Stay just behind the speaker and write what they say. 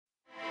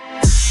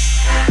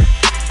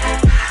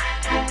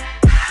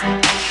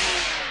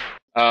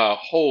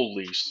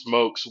holy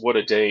smokes, what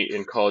a day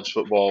in college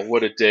football.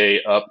 What a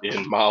day up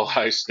in Mile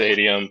High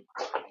Stadium.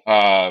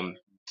 Um,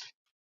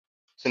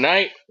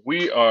 Tonight,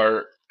 we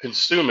are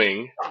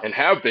consuming and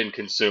have been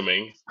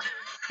consuming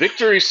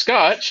Victory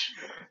Scotch.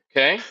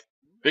 Okay?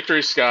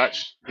 Victory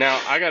Scotch. Now,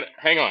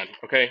 hang on.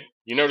 Okay?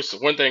 You notice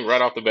one thing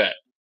right off the bat.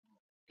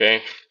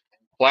 Okay?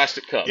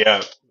 Plastic cup.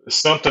 Yeah,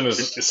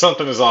 It's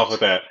something is off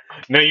with that.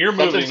 Now you're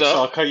Something's moving, so up.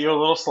 I'll cut you a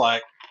little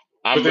slack.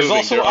 But I'm there's moving.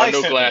 also There are no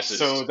ice in it,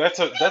 so glasses.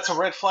 that's a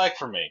red flag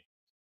for me.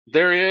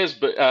 There is,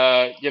 but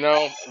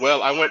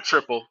well, I went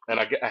triple, and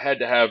I had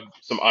to have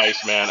some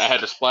ice, man. I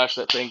had to splash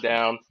that thing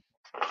down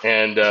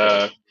and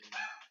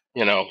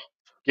you know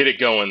get it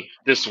going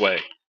this way.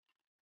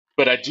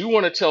 But I do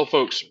want to tell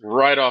folks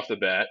right off the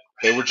bat,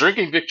 okay, we're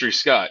drinking Victory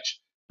Scotch,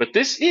 but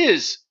this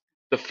is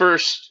the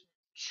first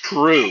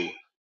true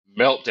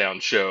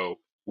meltdown show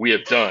we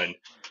have done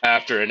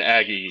after an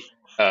Aggie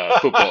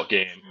football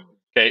game.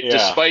 Okay, Yeah,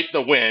 despite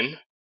the win,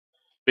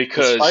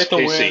 because despite the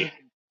Casey, win,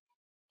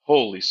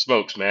 holy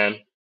smokes, man,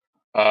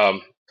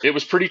 um, it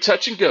was pretty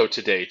touch and go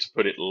today, to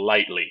put it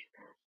lightly.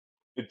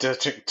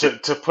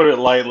 to put it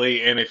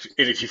lightly, and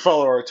if you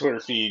follow our Twitter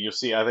feed, you'll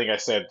see. I think I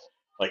said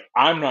like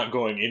I'm not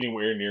going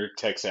anywhere near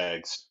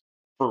Texags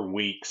for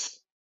weeks.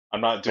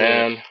 I'm not doing it.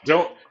 Man,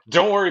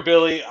 Don't worry,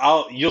 Billy.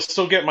 You'll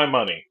still get my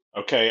money.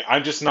 Okay,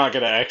 I'm just not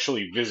gonna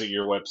actually visit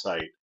your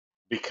website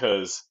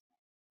because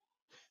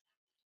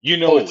you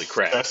know holy it's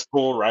crap,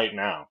 cesspool right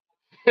now.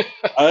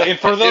 And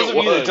for those it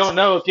of you that was. don't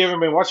know, if you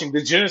haven't been watching,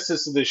 the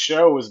genesis of this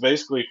show was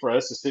basically for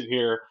us to sit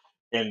here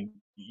and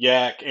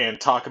yak and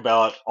talk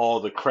about all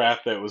the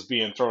crap that was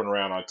being thrown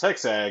around on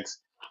Texags.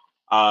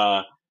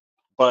 Uh,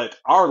 but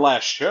our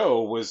last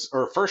show was,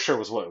 or first show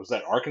was what? Was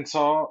that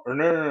Arkansas? Or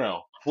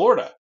no,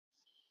 Florida.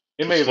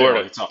 It It may was have been Florida.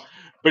 Arkansas,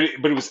 but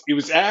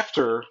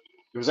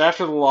it was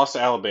after the loss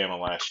to Alabama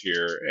last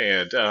year,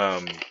 and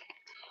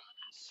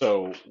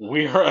so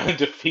we are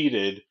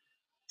undefeated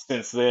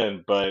since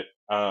then, but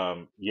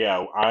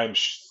yeah, I'm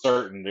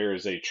certain there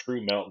is a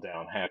true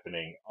meltdown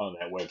happening on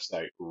that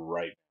website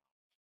right now.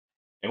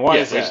 And why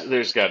Yeah, is that?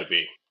 there's got to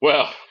be.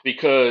 Well,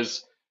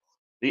 because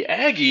the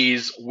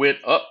Aggies went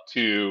up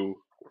to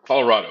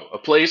Colorado, a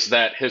place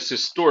that has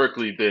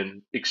historically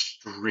been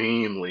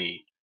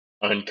extremely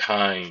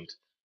unkind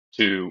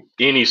to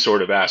any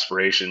sort of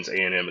aspirations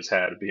A&M has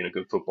had of being a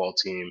good football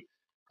team.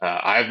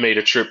 I've made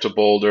a trip to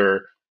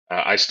Boulder.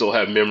 I still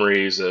have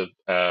memories of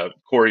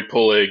Corey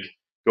Pullig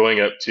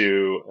going up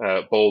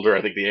to Boulder.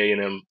 I think the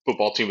A&M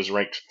football team was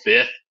ranked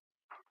fifth.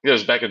 It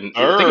was back in,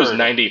 I think it was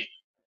Third,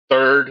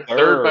 93rd,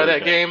 third by that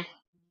third. game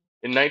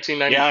in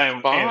Yeah,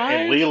 and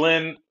 1995.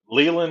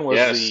 Leland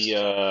was the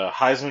Yes,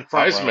 Heisman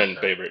front Heisman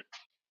runner. favorite.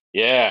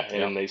 Yeah,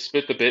 Yep. and they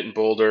spit the bit in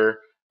Boulder.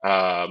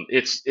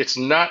 It's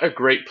not a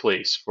great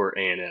place for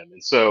A&M,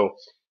 and so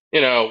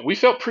we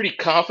felt pretty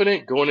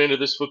confident going into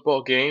this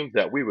football game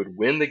that we would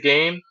win the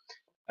game.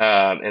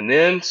 And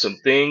then some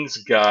things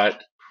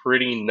got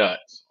pretty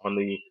nuts on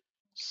the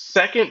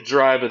second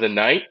drive of the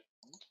night.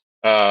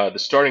 The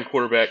starting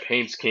quarterback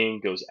Haynes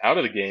King goes out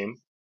of the game.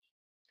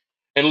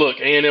 And look,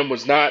 A&M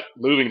was not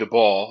moving the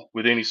ball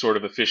with any sort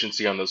of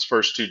efficiency on those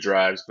first two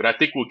drives, but I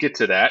think we'll get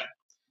to that.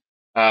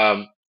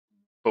 Um,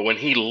 but when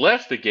he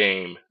left the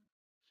game,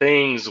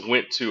 things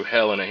went to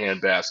hell in a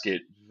handbasket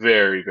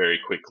very, very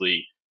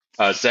quickly.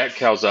 Zach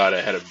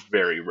Calzada had a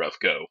very rough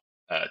go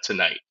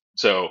tonight.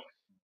 So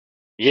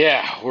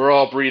yeah, we're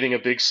all breathing a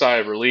big sigh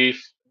of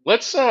relief.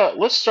 Let's start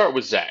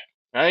with Zach.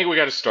 I think we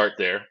got to start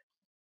there.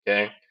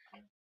 Okay.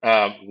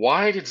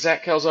 Why did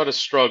Zach Calzada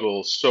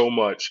struggle so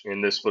much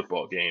in this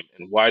football game,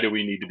 and why do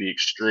we need to be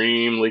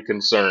extremely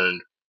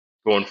concerned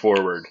going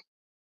forward?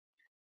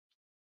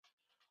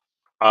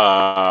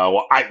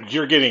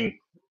 You're getting,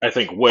 I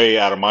think, way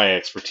out of my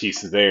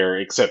expertise there,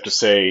 except to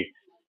say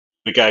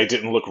the guy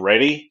didn't look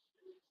ready.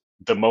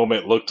 The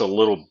moment looked a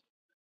little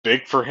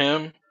big for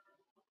him.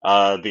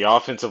 The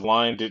offensive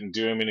line didn't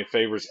do him any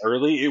favors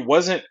early. It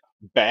wasn't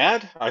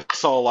bad. I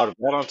saw a lot of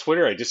that on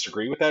Twitter. I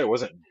disagree with that. It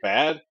wasn't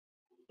bad,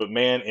 but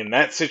man, in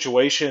that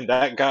situation,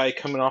 that guy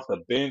coming off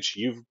the bench,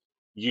 you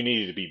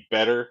needed to be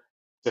better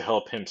to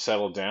help him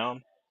settle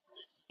down.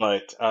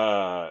 But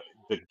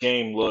the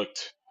game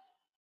looked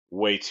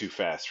way too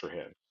fast for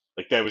him.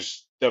 Like that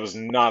was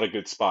not a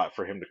good spot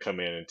for him to come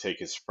in and take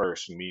his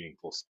first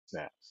meaningful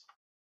snaps.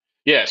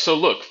 Yeah, so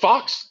look,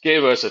 Fox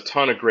gave us a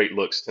ton of great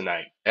looks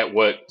tonight at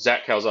what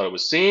Zach Calzada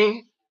was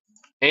seeing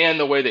and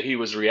the way that he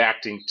was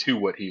reacting to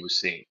what he was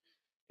seeing.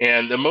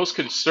 And the most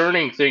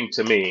concerning thing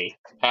to me,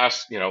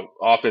 past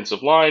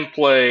offensive line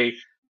play,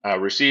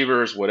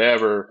 receivers,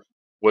 whatever,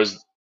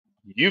 was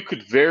you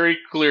could very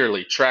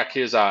clearly track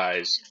his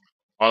eyes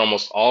on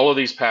almost all of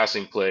these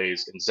passing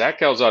plays, and Zach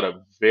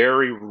Calzada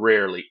very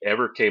rarely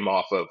ever came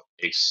off of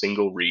a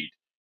single read.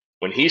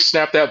 When he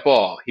snapped that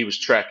ball, he was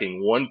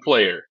tracking one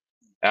player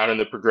out in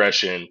the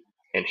progression,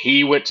 and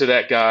he went to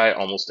that guy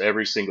almost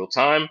every single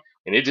time,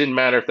 and it didn't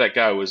matter if that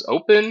guy was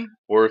open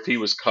or if he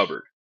was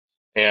covered.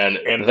 And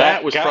And that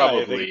that was guy,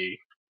 probably,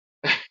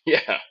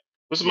 yeah,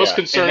 was the most yeah, and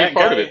concerning that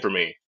part of it guy, for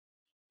me.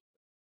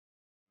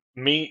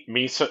 Me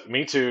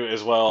too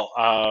as well.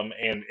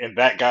 And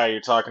that guy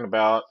you're talking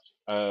about,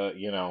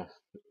 you know,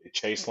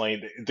 Chase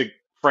Lane,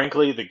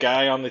 frankly, the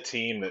guy on the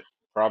team that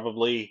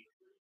probably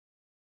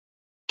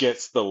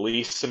gets the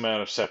least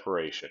amount of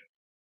separation.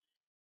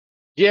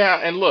 Yeah,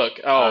 and look,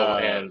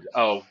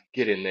 Uh,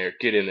 get in there,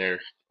 get in there.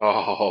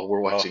 Oh, we're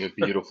oh, watching a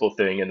beautiful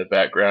thing in the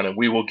background, and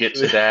we will get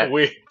to that.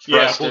 yeah,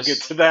 Trust we'll get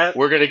us, to that.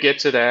 we're gonna get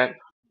to that.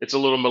 It's a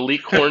little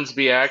Malik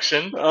Hornsby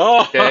action.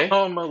 Okay,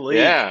 Oh, Malik,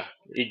 yeah,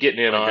 you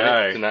getting in my on it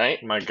guy,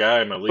 tonight. my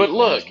guy, Malik But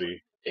look,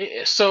 Hornsby.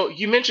 so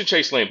you mentioned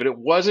Chase Lane, but it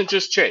wasn't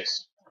just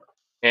Chase,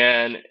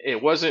 and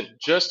it wasn't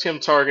just him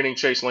targeting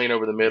Chase Lane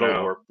over the middle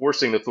No, or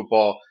forcing the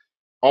football.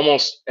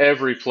 Almost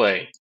every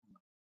play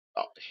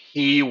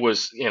he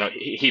was,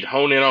 he'd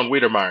hone in on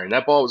Wiedemeyer, and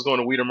that ball was going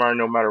to Wiedemeyer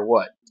no matter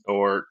what,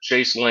 or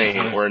Chase Lane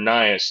uh or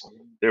Anias.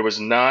 There was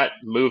not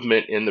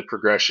movement in the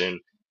progression,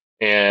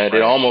 and it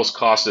right. almost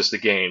cost us the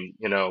game.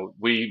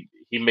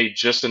 He made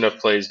just enough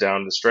plays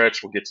down the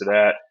stretch. We'll get to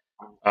that.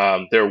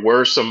 There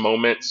were some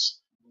moments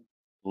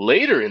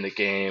later in the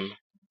game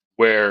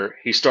where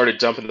he started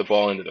dumping the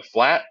ball into the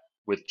flat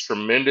with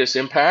tremendous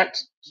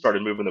impact,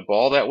 started moving the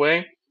ball that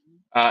way.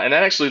 And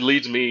that actually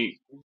leads me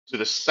to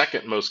the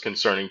second most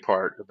concerning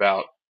part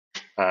about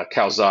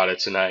Calzada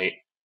tonight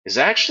is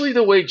actually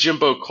the way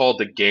Jimbo called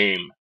the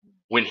game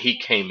when he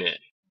came in.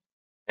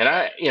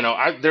 And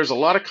there's a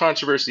lot of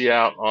controversy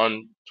out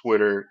on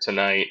Twitter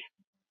tonight,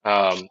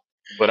 um,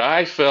 but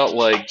I felt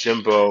like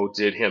Jimbo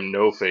did him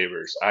no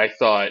favors. I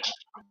thought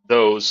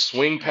those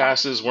swing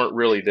passes weren't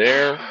really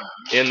there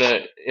in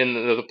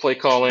the play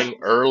calling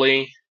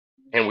early,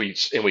 and we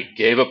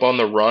gave up on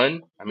the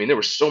run. I mean, there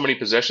were so many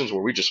possessions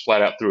where we just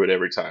flat out threw it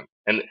every time,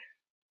 and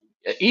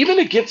even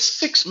against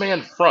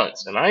six-man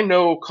fronts. And I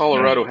know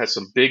Colorado has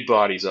some big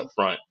bodies up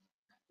front,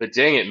 but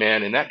dang it,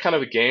 man, in that kind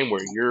of a game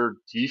where your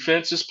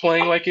defense is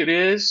playing like it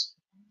is,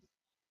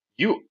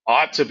 you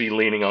ought to be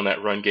leaning on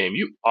that run game.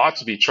 You ought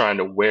to be trying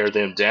to wear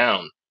them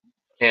down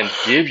and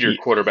give your Mm.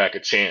 quarterback a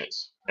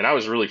chance. And I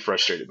was really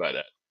frustrated by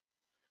that.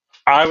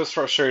 I was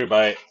frustrated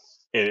by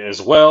it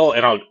as well,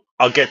 and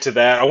I'll get to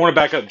that. I want to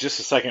back up just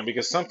a second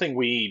because something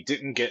we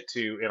didn't get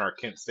to in our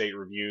Kent State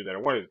review that I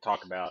wanted to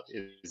talk about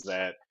is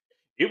that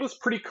it was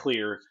pretty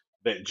clear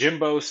that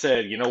Jimbo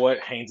said, "You know what?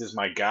 Haynes is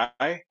my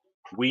guy.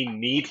 We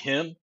need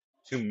him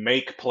to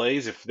make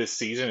plays if this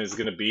season is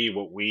going to be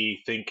what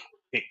we think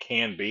it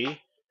can be."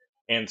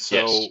 And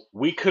Yes, so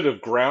we could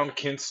have ground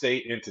Kent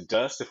State into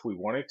dust if we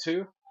wanted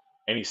to.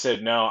 And he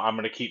said, no, I'm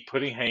going to keep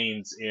putting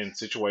Haynes in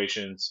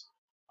situations.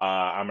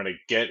 I'm going to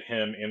get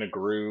him in a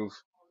groove,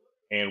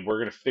 and we're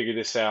going to figure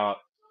this out.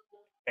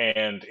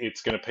 And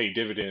it's going to pay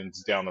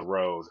dividends down the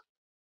road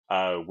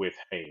with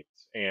Haynes.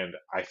 And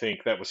I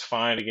think that was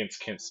fine against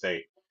Kent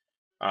State.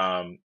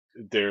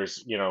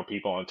 There's,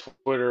 people on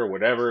Twitter or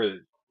whatever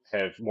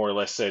have more or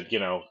less said,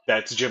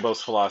 that's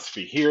Jimbo's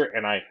philosophy here.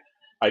 And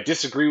I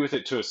disagree with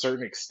it to a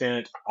certain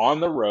extent on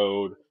the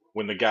road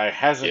when the guy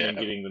hasn't been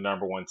yeah, getting the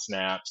number one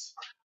snaps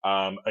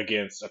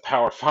against a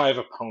Power Five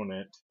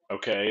opponent.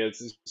 Okay,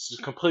 it's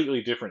a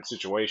completely different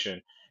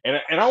situation. And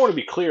I want to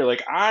be clear,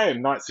 like I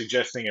am not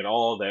suggesting at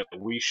all that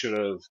we should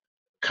have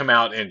come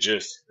out and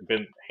just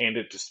been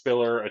handed to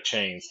Spiller a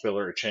chain,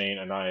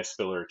 Anaya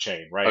Spiller a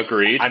chain, right?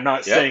 agreed. I'm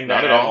not Yep, saying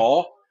not that at at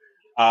all.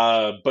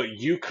 all. But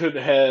you could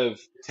have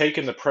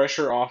taken the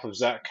pressure off of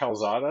Zach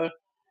Calzada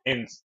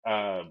and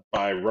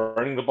by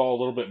running the ball a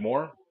little bit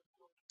more,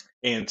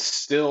 and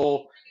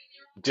still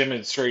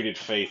demonstrated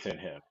faith in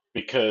him.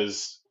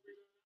 Because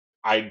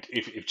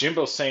if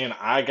Jimbo's saying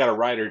I got to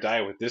ride or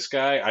die with this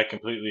guy, I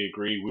completely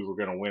agree. We were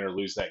going to win or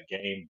lose that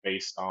game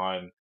based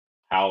on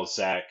how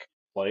Zach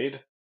played.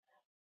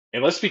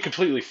 And let's be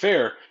completely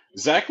fair,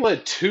 Zach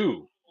led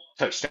two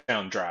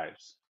touchdown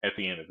drives at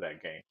the end of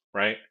that game,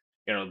 right?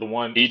 The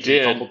one He he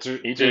did. fumbled through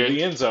He through did.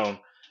 the end zone.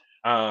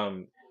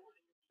 Um,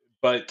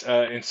 but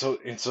and so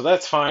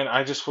that's fine.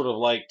 I just would have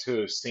liked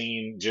to have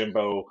seen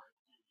Jimbo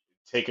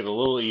take it a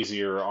little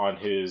easier on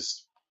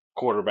his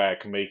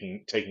quarterback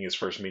taking his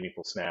first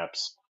meaningful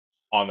snaps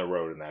on the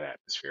road in that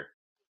atmosphere.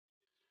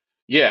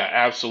 Yeah,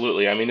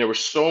 absolutely. I mean, there were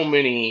so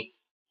many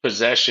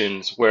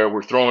possessions where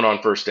we're throwing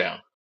on first down,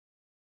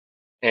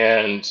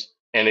 and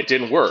and it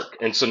didn't work.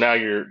 And so now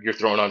you're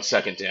throwing on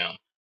second down,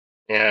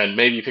 and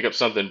maybe you pick up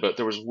something, but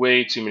there was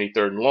way too many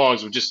third and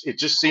longs. It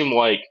just seemed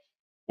like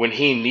when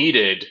he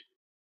needed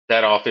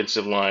that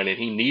offensive line and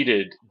he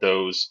needed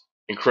those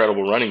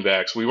incredible running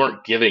backs, we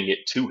weren't giving it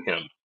to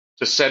him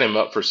to set him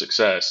up for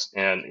success.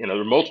 And there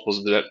were multiple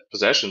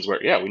possessions where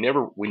we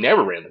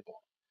never ran the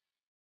ball.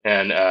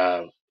 And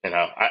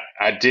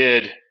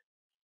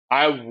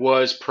I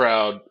was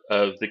proud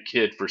of the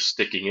kid for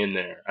sticking in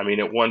there. I mean,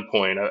 at one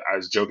point, I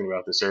was joking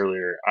about this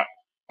earlier.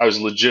 I was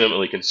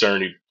legitimately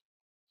concerned.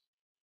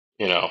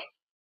 You know,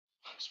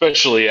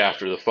 especially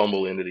after the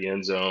fumble into the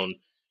end zone,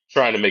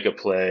 trying to make a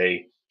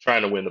play,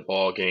 trying to win the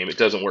ball game. It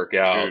doesn't work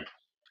out. Dude, I,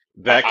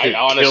 that I could kill a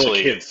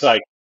honestly, kid's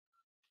psyche.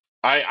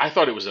 I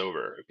thought it was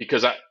over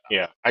because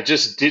Yeah, I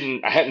just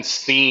didn't, I hadn't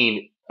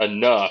seen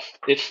enough.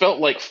 It felt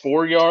like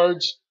 4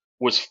 yards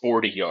was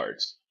 40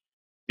 yards.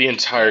 the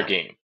entire Yeah.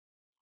 game.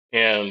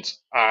 And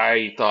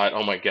I thought,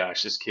 oh my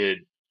gosh, this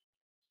kid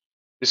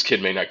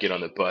may not get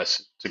on the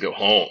bus to go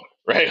home,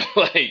 right?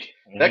 Like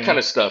that kind Hmm.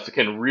 of stuff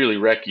can really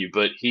wreck you.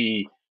 But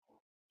he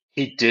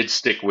did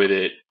stick with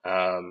it.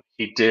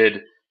 He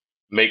did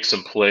make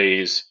some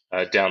plays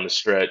down the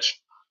stretch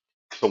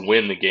to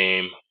win the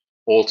game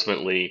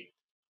ultimately.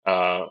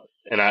 Uh,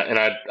 and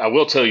I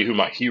will tell you who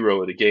my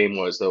hero of the game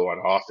was though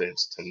on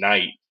offense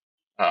tonight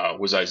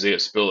was Isaiah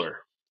Spiller.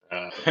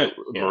 Yeah.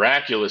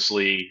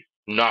 Miraculously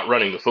not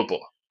running the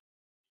football,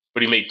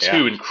 but he made Yeah.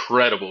 two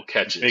incredible Big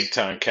catches.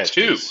 time Two.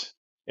 catches.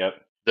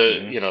 Yep. The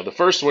Hmm. you know the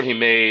first one he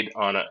made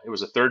it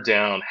was a third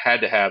down,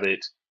 had to have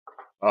it.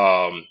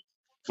 Um,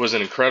 was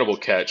an incredible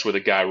catch with a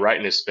guy right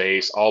in his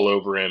face, all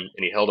over him,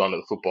 and he held onto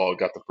the football,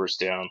 got the first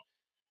down,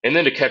 and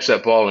then to catch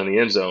that ball in the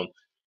end zone,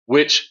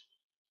 which,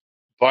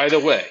 by the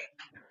way,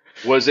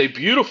 was a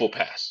beautiful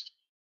pass.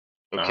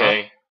 Uh huh.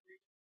 Okay,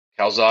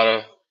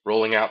 Calzada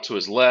rolling out to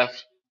his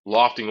left,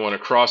 lofting one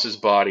across his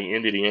body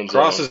into the end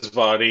Across zone. his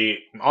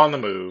body, on the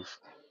move.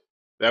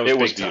 That was It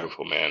was big time.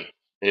 beautiful, man.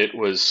 It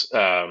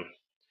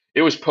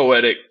was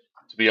poetic,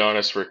 to be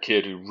honest, for a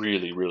kid who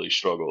really, really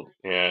struggled.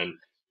 And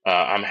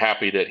I'm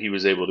happy that he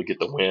was able to get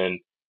the win.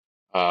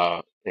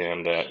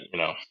 And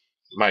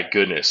my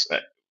goodness,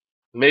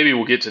 maybe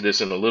we'll get to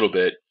this in a little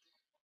bit.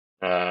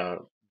 Uh,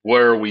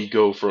 where we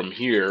go from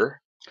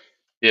here,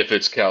 if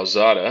it's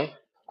Calzada,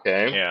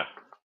 okay, Yeah.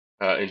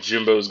 and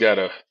Jimbo's got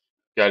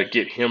to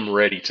get him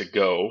ready to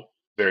go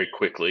very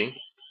quickly.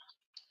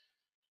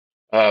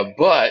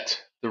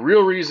 But the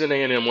real reason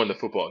A&M won the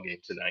football game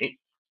tonight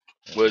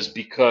was Hmm.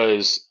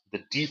 because the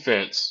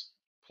defense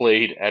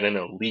played at an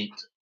elite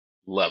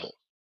level.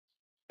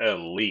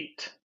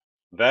 Elite.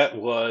 That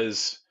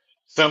was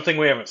something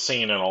we haven't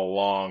seen in a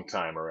long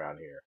time around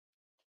here.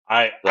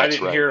 I That's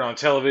didn't right. hear it on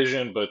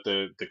television, but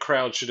the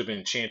crowd should have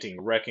been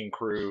chanting "Wrecking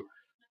Crew."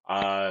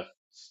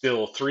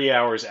 Still 3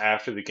 hours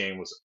after the game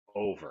was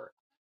over.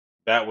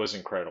 That was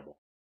incredible.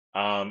 It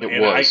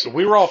And I was.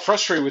 we were all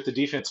frustrated with the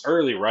defense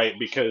early, right?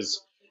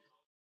 Because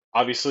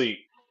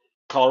obviously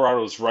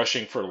Colorado was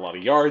rushing for a lot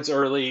of yards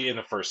early in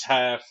the first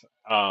half.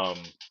 Um,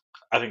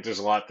 I think there's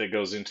a lot that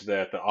goes into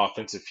that. The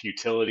offensive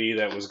futility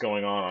that was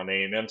going on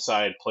A&M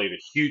side played a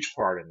huge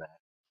part in that.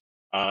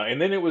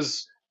 And then it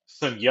was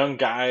some young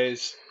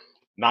guys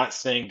not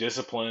staying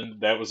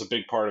disciplined. That was a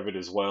big part of it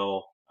as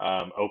well,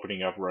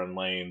 opening up run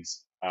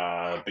lanes.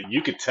 But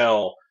you could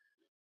tell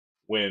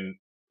when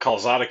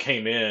Calzada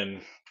came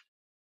in,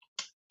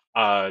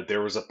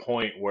 there was a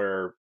point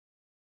where,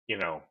 you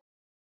know,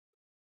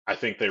 I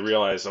think they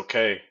realized,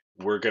 okay,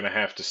 we're going to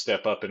have to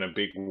step up in a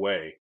big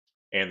way.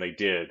 And they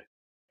did.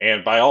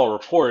 And by all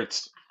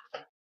reports,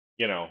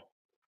 you know,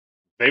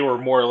 they were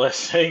more or less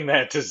saying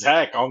that to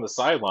Zach on the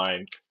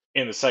sideline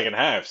in the second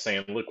half,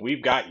 saying, look,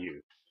 we've got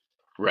you.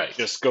 Right.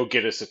 Just go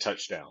get us a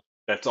touchdown.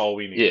 That's all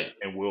we need, Yeah.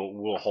 and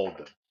we'll hold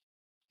them.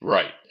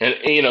 Right. And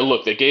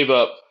look, they gave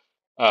up.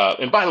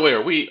 And by the way,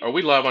 are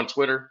we live on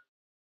Twitter?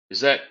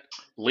 Is that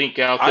link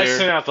out I there?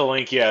 sent out the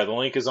link. Yeah, the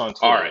link is on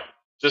All right. Twitter.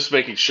 Just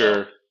making So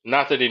sure.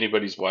 Not that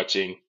anybody's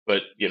watching,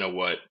 but you know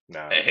what?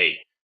 no, Hey,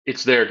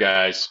 it's there,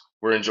 guys.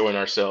 We're enjoying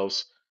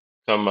ourselves.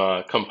 Come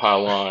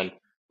pile on.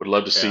 Would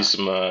love to see yeah,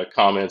 some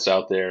comments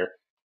out there.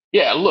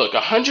 Yeah, look,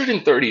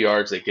 130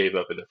 yards they gave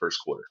up in the first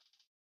quarter.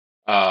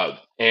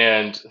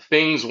 And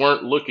things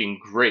weren't looking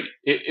great.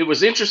 It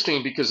was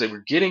interesting because they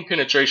were getting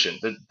penetration.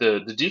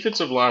 The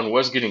defensive line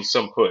was getting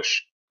some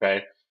push,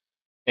 okay,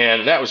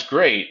 and that was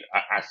great.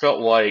 I felt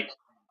like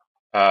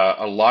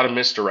a lot of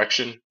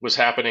misdirection was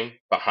happening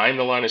behind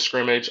the line of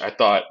scrimmage. I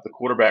thought the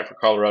quarterback for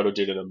Colorado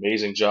did an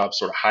amazing job,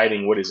 sort of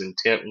hiding what his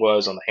intent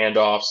was on the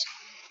handoffs.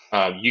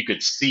 You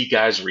could see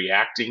guys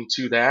reacting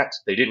to that.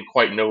 They didn't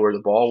quite know where the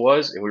ball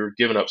was, and we were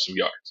giving up some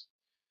yards.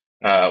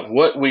 hmm,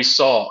 What we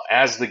saw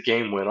as the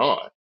game went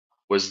on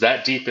was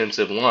that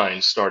defensive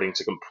line starting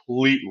to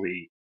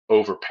completely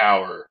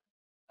overpower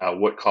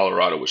what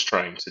Colorado was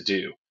trying to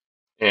do.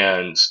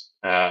 And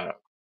uh,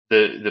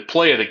 the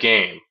play of the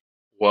game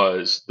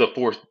was the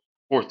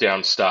fourth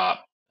down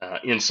stop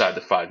inside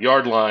the 5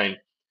 yard line.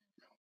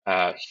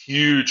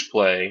 Huge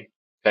play.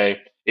 Okay,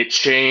 it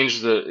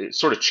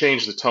sort of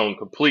changed the tone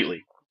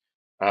completely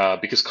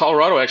because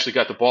Colorado actually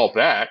got the ball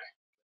back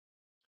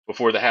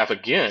before the half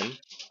again,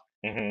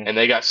 hmm, and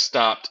they got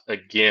stopped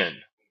again.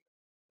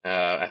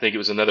 I think it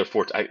was another if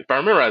I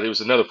remember right, it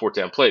was another fourth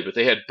down play, but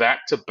they had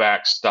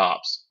back-to-back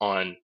stops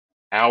on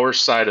our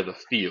side of the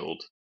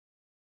field,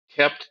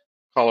 kept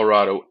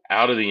Colorado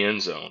out of the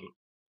end zone,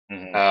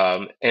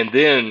 hmm. and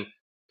then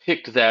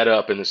picked that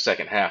up in the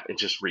second half and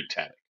just wreaked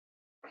havoc.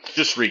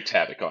 Just wreaked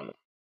havoc on them.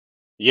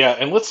 Yeah,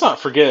 and let's not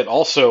forget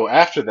also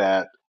after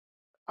that,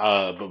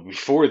 but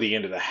before the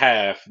end of the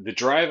half, the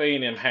drive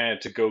A&M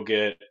had to go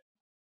get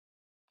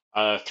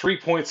 3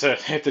 points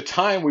that at the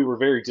time we were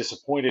very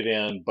disappointed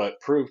in, but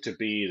proved to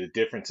be the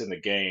difference in the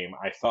game.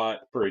 I thought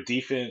for a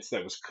defense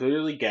that was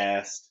clearly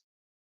gassed,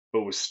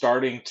 but was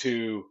starting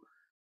to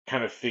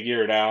kind of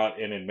figure it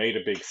out and had made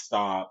a big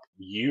stop,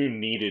 you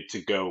needed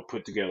to go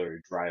put together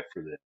a drive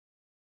for this.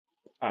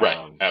 Right.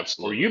 Or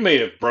Absolutely. you may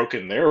have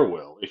broken their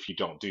will if you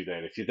don't do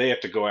that. If they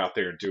have to go out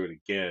there and do it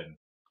again,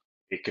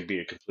 it could be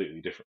a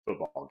completely different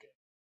football game.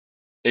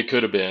 It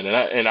could have been,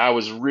 and I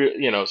was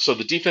so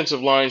the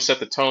defensive line set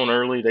the tone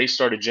early. They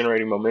started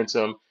generating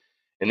momentum,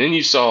 and then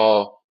you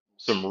saw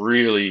some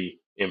really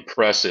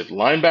impressive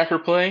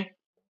linebacker play.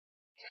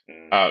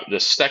 Hmm. The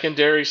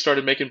secondary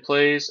started making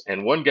plays,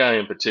 and one guy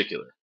in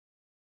particular,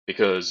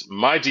 because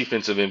my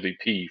defensive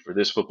MVP for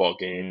this football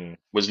game Mm.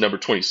 was number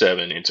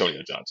 27,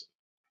 Antonio Johnson,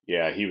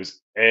 Yeah, he was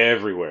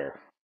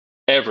everywhere.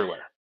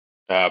 everywhere,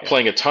 Yeah.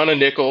 playing a ton of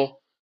nickel.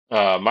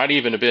 Might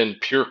even have been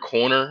pure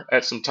corner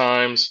at some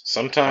times. Um,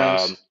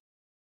 Sometimes.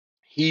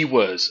 he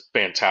was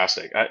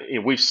fantastic.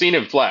 We've seen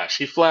him flash.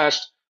 He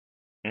flashed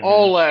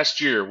all Hmm.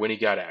 last year when he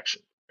got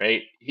action.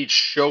 Right, he'd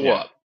show Yeah.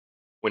 up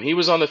when he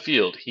was on the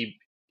field.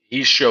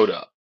 He showed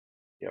up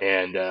Yep.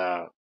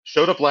 and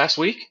showed up last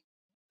week.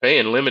 Okay,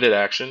 in limited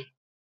action.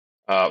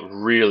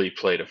 Really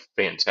played a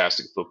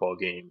fantastic football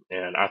game,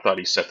 and I thought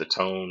he set the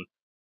tone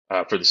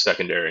for the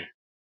secondary.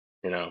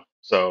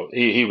 So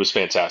he was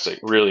fantastic.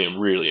 Really,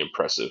 really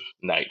impressive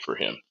night for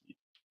him.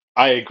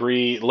 I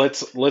agree.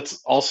 Let's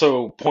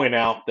also point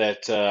out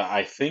that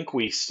I think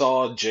we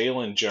saw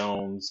Jalen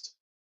Jones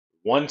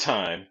one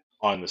time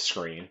on the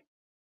screen,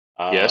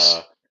 uh,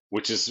 Yes,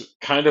 which is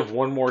kind of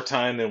one more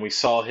time than we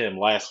saw him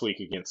last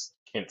week against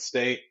Kent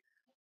State,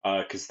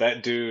 because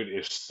that dude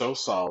is so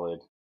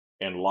solid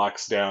and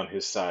locks down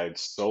his side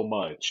so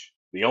much.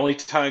 The only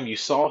time you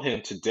saw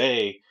him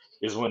today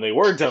is when they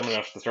were dumb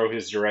enough to throw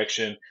his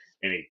direction,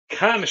 and he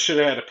kind of should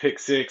have had a pick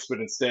six, but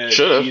instead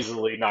should have.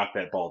 easily knocked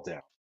that ball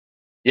down.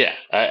 Yeah,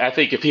 I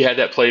think if he had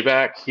that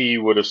playback, he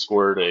would have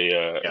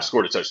Yeah.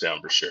 scored a touchdown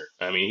for sure.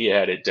 I mean, he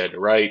had it dead to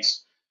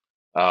rights.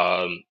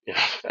 Um,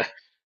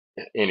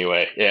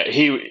 anyway, yeah,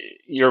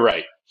 you're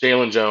right.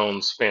 Jalen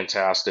Jones,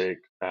 fantastic.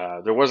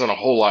 There wasn't a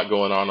whole lot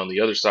going on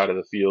the other side of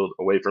the field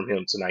away from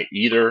him tonight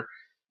either.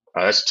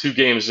 That's two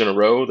games in a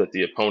row that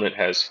the opponent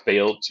has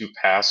failed to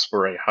pass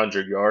for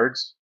 100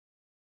 yards.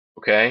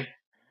 Okay,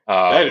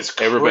 That is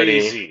everybody,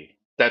 crazy.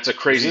 that's a Is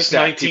crazy this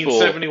stat. People,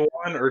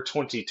 1971 or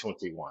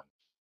 2021?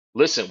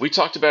 listen. We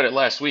talked about it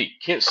last week.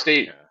 Kent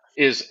State Yeah.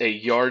 is a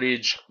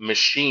yardage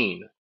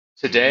machine.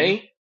 Hmm.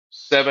 Today,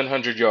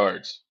 700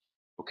 yards.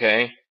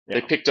 Okay, they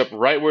Yeah. picked up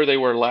right where they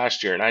were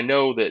last year, and I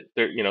know that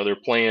they're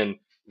playing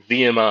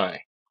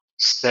VMI.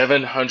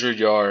 700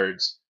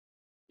 yards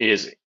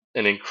is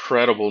an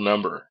incredible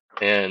number.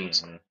 And,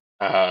 Hmm.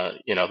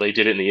 they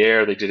did it in the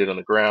air, they did it on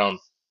the ground.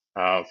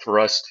 For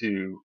us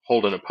to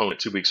hold an opponent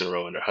 2 weeks in a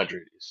row under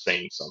 100 is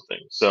saying something.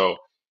 So,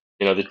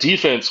 the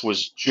defense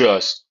was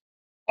just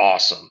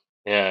awesome.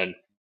 And,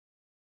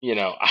 you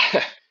know,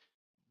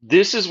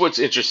 this is what's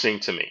interesting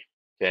to me,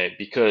 okay?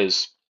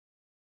 Because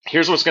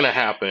here's what's going to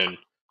happen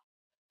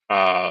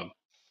uh,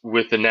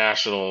 with the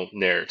national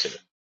narrative,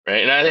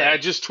 right? And I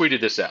Right. just tweeted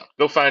this out.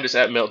 Go find us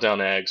at Meltdown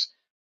Ags.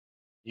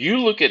 You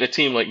look at a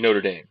team like Notre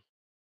Dame.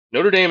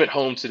 Notre Dame at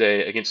home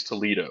today against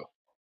Toledo.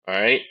 All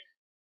right.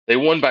 They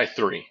won by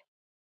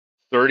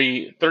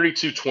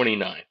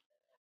 32-29.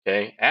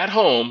 Okay. At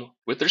home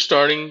with their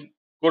starting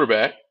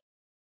quarterback.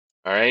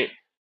 All right.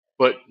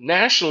 But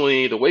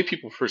nationally, the way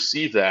people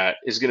perceive that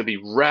is going to be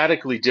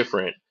radically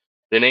different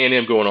than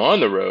A&M going on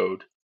the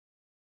road,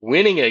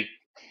 winning a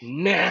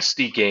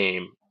nasty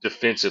game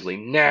defensively,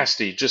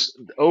 nasty, just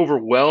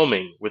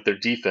overwhelming with their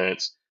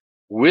defense,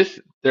 with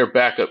their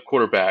backup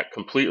quarterback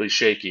completely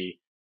shaky,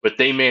 but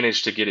they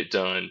managed to get it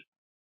done.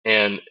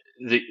 And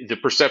the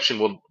perception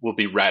will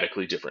be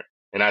radically different.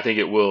 And I think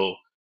it will.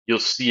 You'll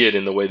see it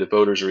in the way the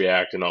voters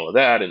react and all of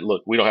that. And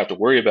look, we don't have to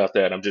worry about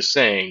that. I'm just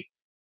saying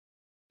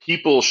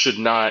people should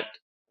not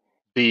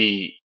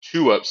be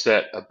too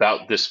upset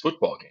about this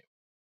football game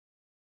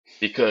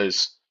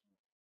because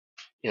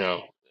you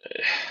know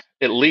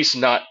at least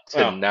not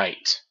Well,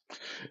 tonight.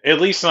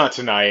 at least not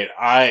tonight.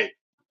 I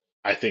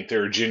think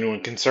there are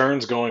genuine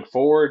concerns going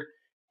forward.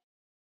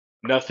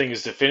 Nothing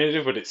is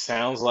definitive, but it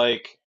sounds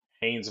like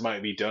Haynes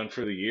might be done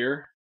for the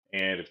year.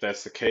 And if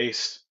that's the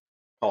case,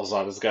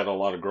 Calzada's got a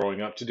lot of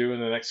growing up to do in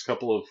the next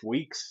couple of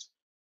weeks.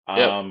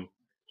 Yep. Um,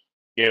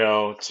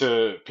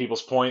 to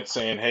people's point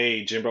saying,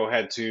 hey, Jimbo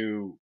had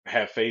to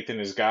have faith in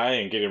his guy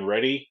and get him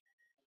ready.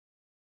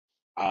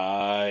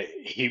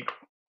 He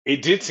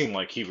it did seem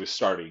like he was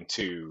starting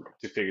to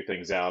figure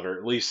things out or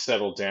at least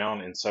settle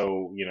down. And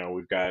so,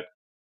 we've got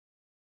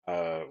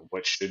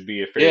what should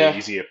be a fairly Yeah.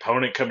 easy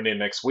opponent coming in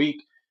next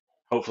week.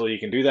 Hopefully, you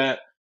can do that.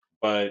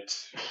 But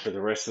for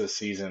the rest of the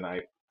season,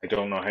 I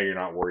don't know how you're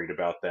not worried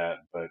about that.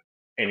 But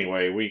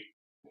anyway,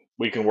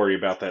 we can worry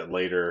about that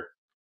later.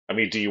 I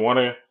mean, do you want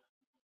to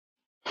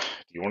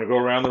go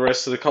around the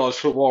rest of the college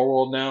football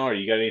world now? Or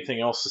you got anything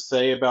else to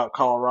say about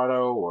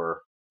Colorado,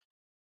 or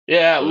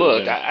Yeah. other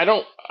Look,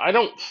 than I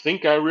don't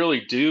think I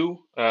really do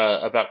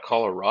about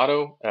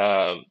Colorado.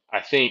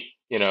 I think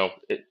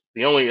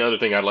the only other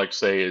thing I'd like to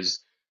say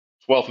is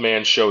 12th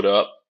man showed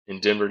up in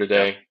Denver yeah,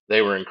 today.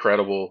 They were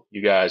incredible.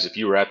 You guys, if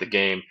you were at the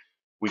game,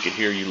 we could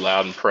hear you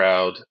loud and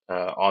proud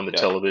on the yeah,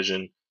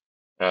 television.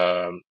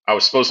 I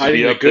was supposed to be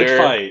fighting a up good there.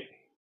 fight?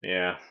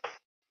 Yeah,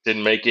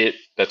 Didn't make it.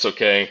 That's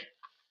okay.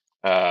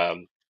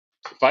 Um,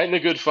 Fighting a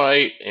good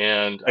fight,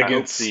 and I hope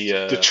against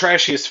the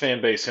trashiest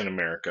fan base in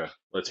America.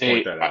 Let's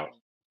point they that out.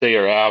 they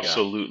are Yeah,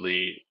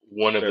 absolutely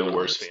one of they're the the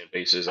worst worst. fan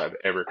bases I've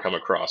ever come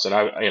across. And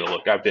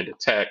look, I've been to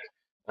Tech,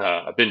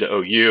 I've been to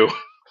OU,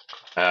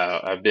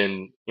 I've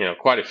been,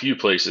 quite a few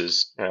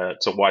places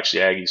to watch the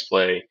Aggies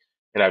play,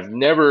 and I've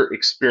never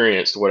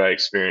experienced what I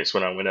experienced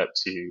when I went up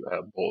to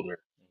Boulder,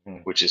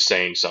 Mhm. which is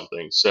saying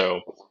something.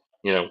 So,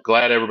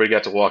 glad everybody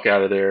got to walk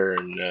out of there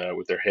and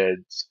with their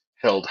heads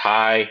held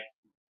high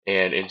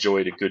and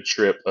enjoyed a good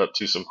trip up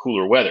to some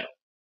cooler weather.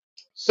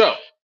 So,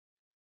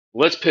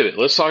 let's pivot.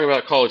 Let's talk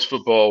about college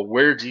football.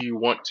 Where do you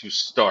want to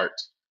start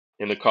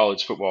in the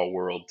college football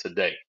world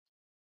today?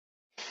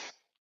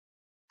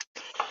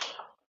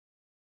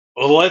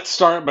 Well, let's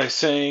start by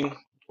saying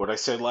what I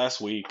said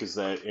last week is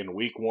that in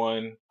week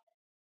one,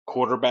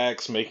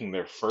 quarterbacks making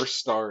their first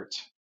start.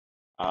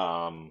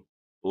 Um,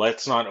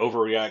 let's not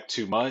overreact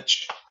too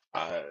much.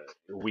 Uh,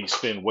 we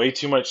spend way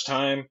too much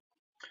time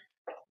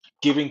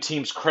giving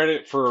teams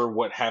credit for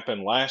what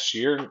happened last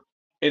year,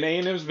 and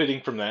A&M's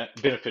benefiting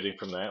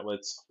from that.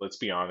 Let's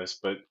be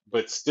honest,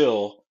 but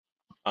still,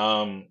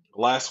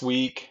 last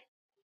week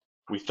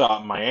we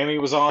thought Miami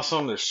was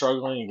awesome. They're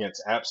struggling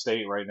against App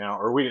State right now,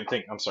 or we didn't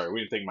think. I'm sorry,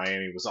 we didn't think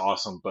Miami was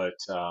awesome, but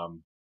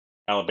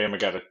Alabama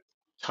got a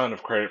ton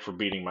of credit for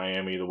beating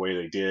Miami the way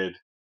they did,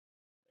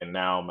 and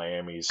now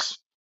Miami's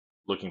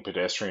looking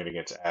pedestrian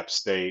against App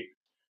State.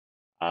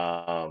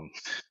 Um,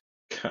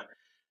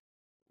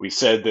 we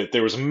said that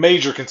there was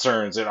major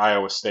concerns at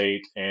Iowa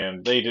State,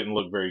 and they didn't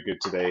look very good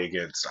today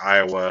against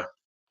Iowa.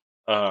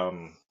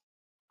 Um,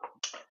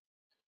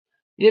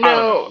 I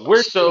don't know.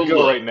 Where should So we go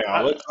look, right now?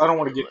 I don't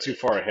want to get too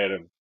far ahead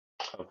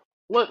of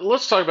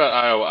let's talk about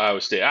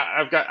Iowa State.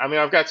 I've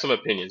got some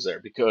opinions there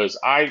because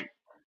I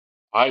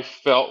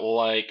felt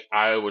like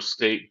Iowa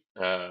State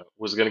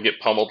was going to get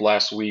pummeled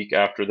last week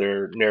after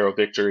their narrow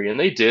victory, and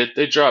they did.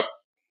 They dropped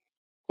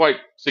quite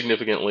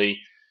significantly.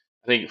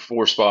 I think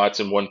 4 spots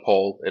in one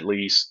poll at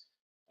least.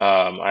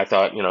 I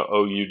thought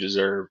OU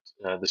deserved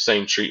the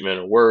same treatment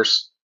or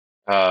worse.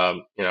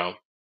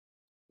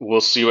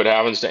 We'll see what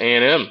happens to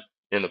A&M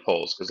in the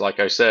polls because, like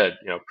I said,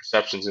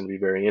 perception is going to be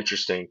very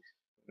interesting.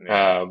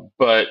 yeah.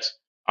 But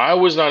I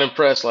was not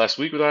impressed last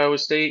week with Iowa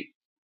State.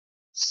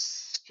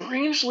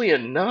 Strangely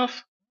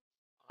enough,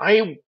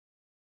 I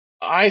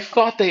I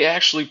thought they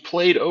actually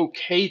played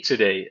okay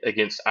today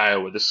against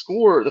Iowa.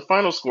 The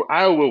final score,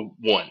 Iowa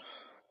won,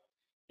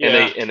 and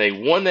Yeah, they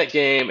won that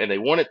game, and they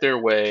won it their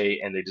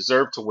way, and they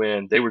deserved to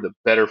win. They were the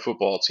better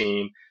football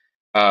team.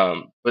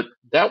 But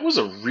that was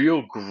a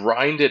real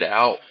grinded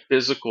out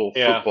physical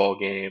yeah. football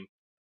game,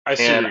 I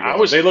see where and you're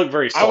going. They look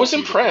very I was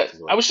salty impressed.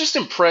 I defensively. was just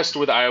impressed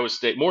with Iowa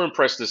State, more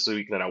impressed this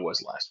week than I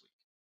was last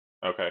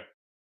week. Okay,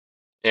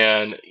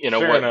 And you know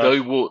fair what? enough. They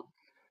will.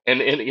 And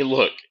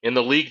look, in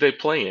the league they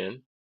play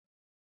in,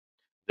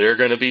 they're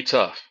going to be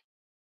tough.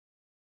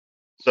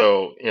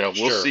 So, we'll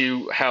Sure,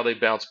 see how they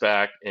bounce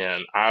back.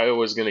 And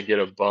Iowa's going to get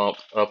a bump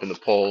up in the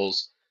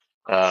polls.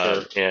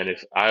 sure. And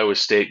if Iowa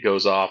State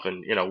goes off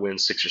and,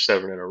 wins 6 or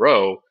 7 in a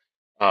row,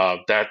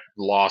 that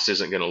loss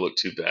isn't going to look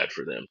too bad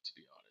for them, to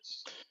be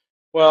honest.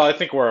 Well, I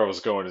think where I was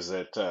going is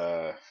that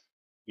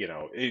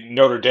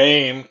Notre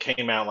Dame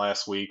came out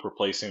last week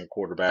replacing a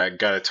quarterback,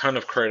 got a ton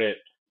of credit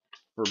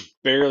for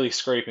barely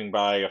scraping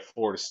by a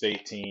Florida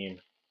State team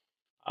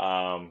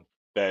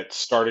that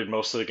started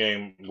most of the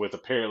game with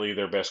apparently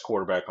their best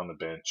quarterback on the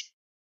bench,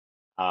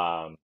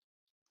 um,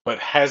 but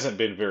hasn't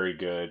been very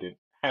good. It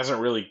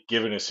hasn't really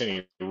given us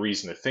any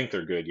reason to think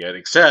they're good yet,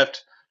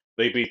 except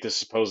they beat the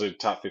supposed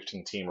top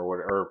 15 team or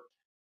whatever, or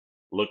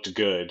looked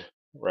good,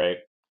 right?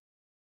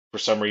 For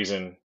some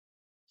reason,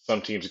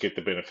 some teams get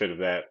the benefit of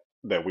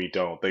that we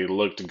don't. They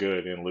looked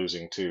good in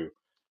losing to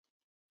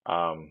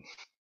um,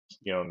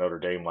 Notre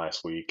Dame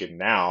last week, and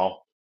now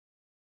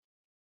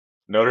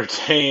Notre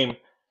Dame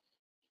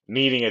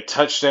needing a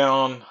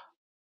touchdown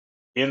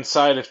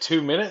inside of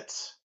 2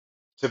 minutes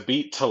to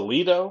beat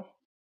Toledo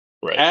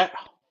Right. at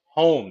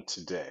home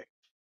today.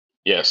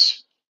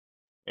 Yes.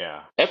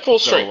 Yeah. At full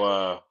So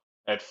strength.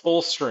 at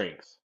full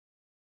strength.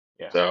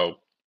 Yeah. So,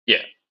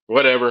 yeah,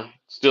 whatever.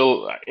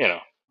 Still,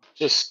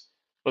 just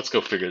let's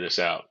go figure this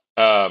out.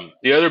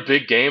 The other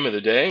big game of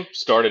the day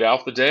started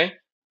out the day.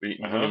 We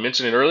Uh-huh.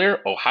 mentioned it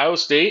earlier. Ohio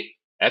State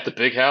at the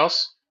Big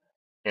House,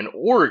 and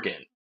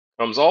Oregon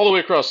comes all the way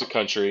across the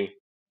country,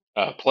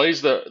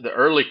 plays the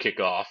early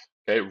kickoff.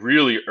 Okay,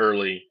 really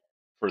early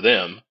for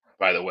them.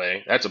 By the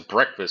way, that's a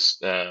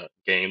breakfast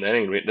game. That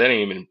ain't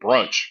even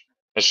brunch.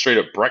 That's straight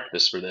up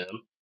breakfast for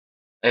them,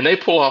 and they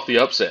pull off the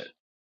upset.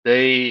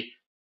 They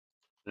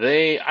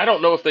I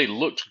don't know if they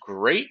looked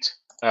great,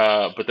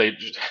 but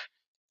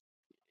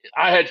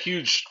I had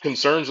huge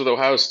concerns with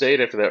Ohio State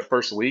after that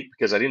first week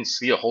because I didn't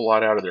see a whole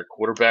lot out of their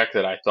quarterback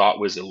that I thought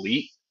was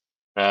elite.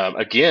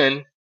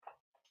 Again,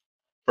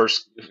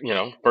 first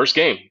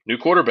game, new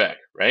quarterback,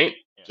 right?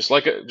 Yeah. Just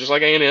like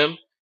A&M,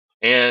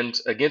 and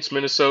against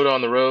Minnesota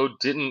on the road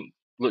didn't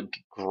look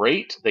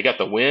great. They got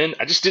the win.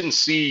 I didn't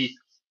see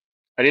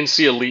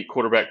elite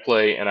quarterback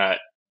play, and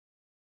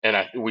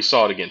and we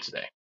saw it again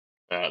today.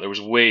 There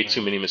was way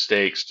too Mhm. many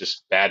mistakes,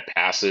 just bad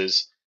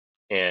passes,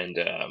 and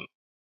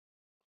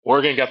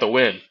Oregon got the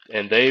win,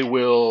 and they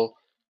will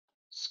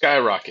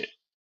skyrocket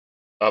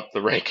up the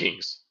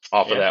rankings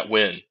off of Yeah, that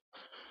win.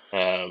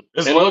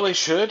 as And well look, they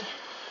should.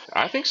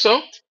 I think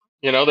so.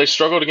 They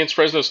struggled against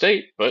Fresno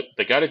State, but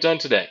they got it done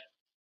today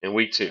in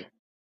week 2,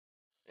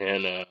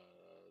 and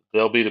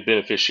they'll be the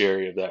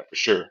beneficiary of that for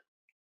sure.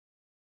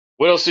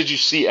 What else did you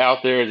see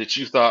out there that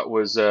you thought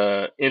was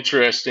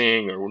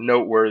interesting or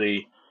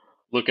noteworthy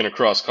looking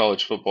across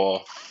college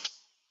football?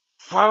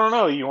 I don't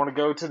know. You want to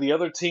go to the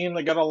other team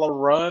that got a little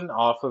run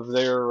off of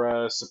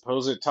their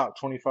supposed top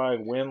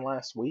 25 win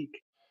last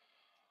week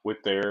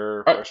with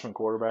their Uh, freshman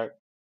quarterback?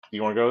 Do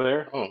you want to go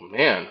there? oh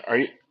man, are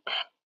you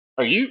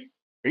are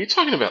you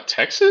talking about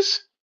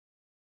Texas?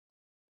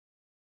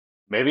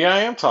 Maybe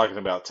I am talking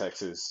about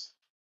Texas.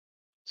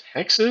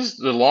 Texas,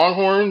 the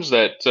Longhorns.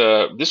 That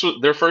this was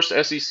their first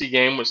SEC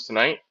game was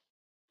tonight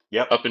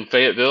Yep. up in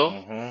Fayetteville,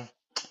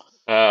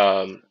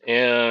 Hmm.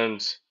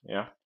 and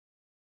Yeah.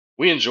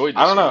 we enjoyed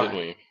I this don't one,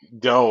 didn't know.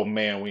 we? Oh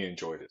man, we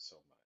enjoyed it so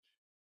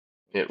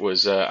It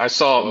was. I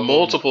saw much. So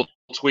multiple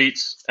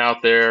tweets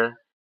out there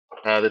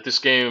that this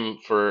game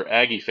for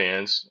Aggie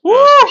fans, woo!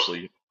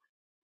 especially,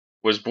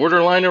 was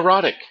borderline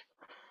erotic.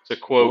 To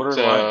quote,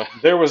 Borderline.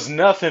 There was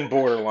nothing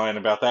borderline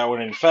about that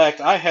one. In fact,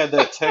 I had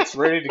that text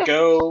ready to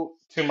go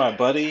to my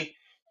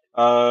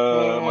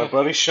uh,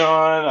 buddy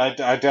Sean.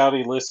 I doubt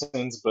he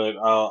listens, but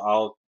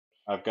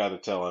I've got to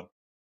tell him.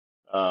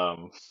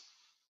 Um,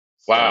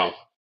 wow.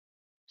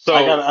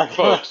 sorry. So, I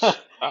folks,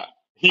 gotta.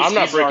 He's I'm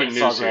an breaking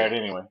Arkansas news here. grad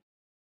anyway.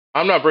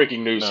 I'm not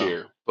breaking news No.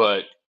 here,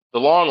 but the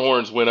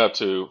Longhorns went up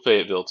to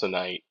Fayetteville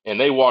tonight and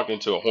they walked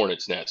into a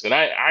hornet's nest. And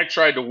I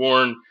tried to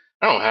warn,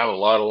 I don't have a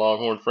lot of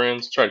Longhorn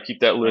friends, try to keep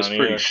that I don't list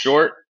pretty either.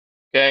 short.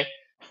 Okay.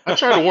 I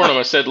tried to warn them.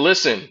 I said,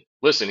 listen,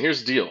 here's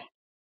the deal.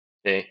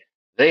 Okay.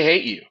 They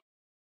hate you.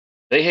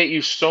 They hate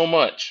you so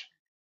much.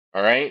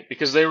 All right.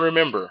 Because they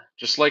remember,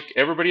 just like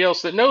everybody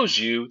else that knows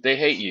you, they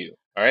hate you.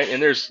 All right.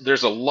 And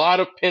there's a lot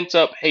of pent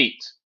up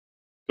hate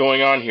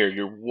going on here.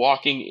 You're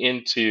walking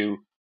into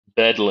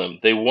bedlam.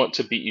 They want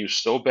to beat you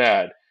so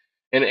bad.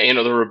 And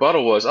the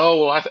rebuttal was,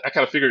 oh well, I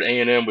kind of figured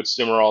A&M would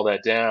simmer all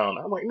that down.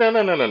 I'm like, no,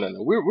 no, no, no, no,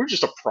 no. We're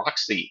just a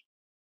proxy.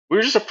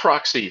 We're just a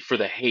proxy for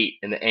the hate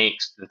and the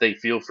angst that they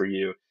feel for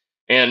you.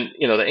 And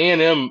the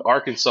A&M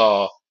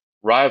Arkansas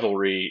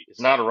rivalry is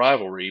not a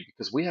rivalry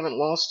because we haven't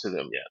lost to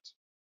them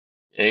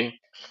yet. Okay,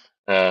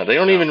 they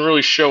don't No. even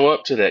really show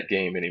up to that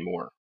game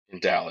anymore in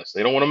Dallas.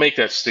 They don't want to make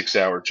that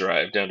 6-hour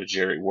drive down to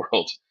Jerry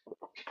World.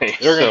 Okay,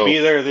 They're gonna so be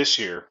there this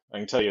year. I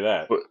can tell you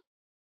that. but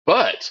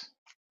But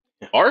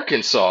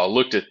Arkansas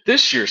looked at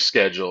this year's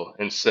schedule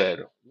and said,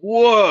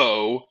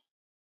 "Whoa!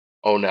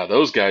 Oh, now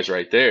those guys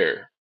right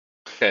there.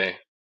 Okay,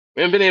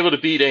 we haven't been able to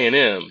beat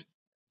A&M,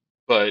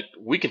 but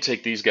we can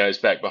take these guys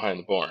back behind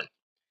the barn."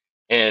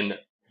 And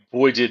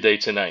boy, did they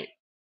tonight,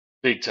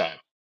 big time.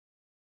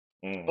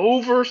 Mm.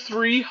 Over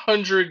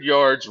 300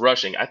 yards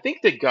rushing. I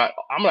think they got.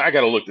 I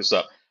got to look this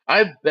up.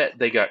 I bet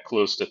they got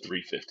close to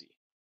 350.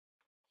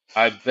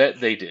 I bet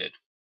they did.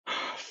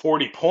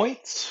 40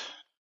 points.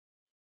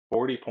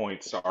 40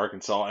 points to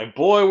Arkansas. And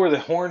boy, were the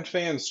Horn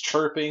fans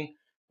chirping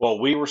while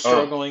we were Oh,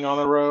 struggling on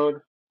the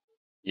road.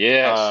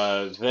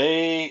 yes,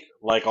 They,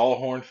 like all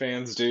Horn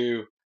fans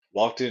do,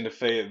 walked into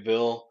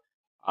Fayetteville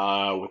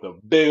with a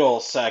big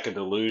old sack of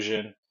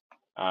delusion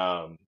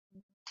um,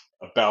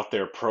 about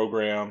their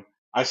program.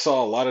 I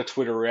saw a lot of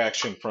Twitter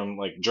reaction from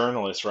like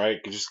journalists, right?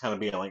 Just kind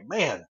of being like,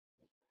 man,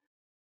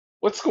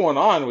 what's going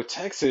on with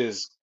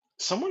Texas?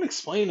 Someone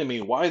explain to me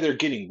why they're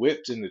getting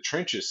whipped in the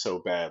trenches so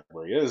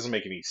badly. It doesn't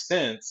make any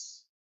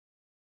sense.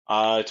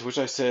 To which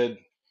I said,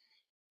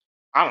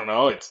 I don't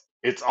know.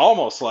 It's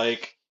almost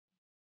like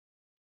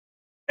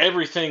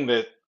everything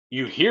that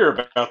you hear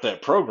about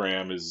that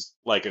program is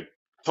like a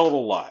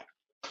total lie.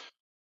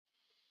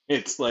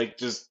 It's like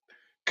just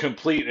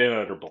complete and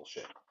utter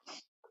bullshit.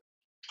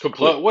 But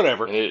complete.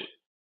 whatever. And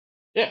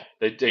yeah,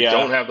 they Yeah,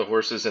 don't have the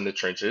horses in the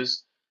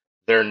trenches.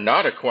 They're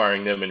not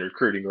acquiring them and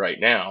recruiting right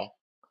now.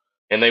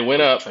 And they went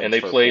the up and they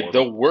transfer played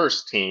the portal.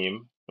 worst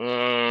team in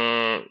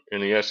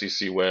the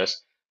SEC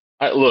West.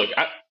 Look,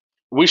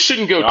 we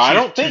shouldn't go No, I too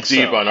don't too think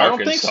deep so. on I don't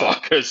think Arkansas so.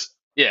 because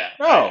yeah,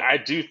 No. I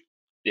do.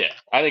 Yeah,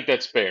 I think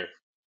that's fair.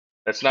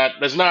 That's not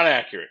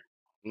accurate.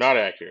 Not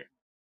accurate.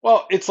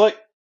 Well, it's like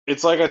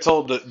I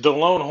told the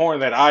lone horn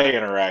that I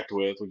interact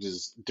with, which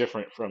is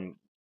different from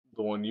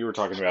the one you were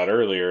talking about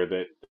earlier.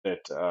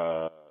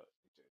 That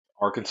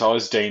Arkansas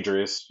is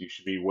dangerous. You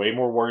should be way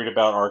more worried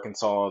about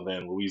Arkansas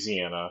than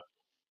Louisiana.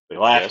 They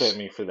laughed at Yes.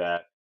 me for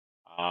that.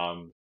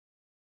 Um,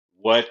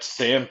 what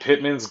Sam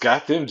Pittman's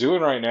got them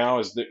doing right now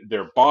is that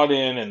they're bought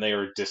in and they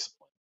are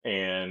disciplined.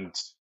 And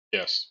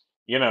Yes.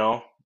 you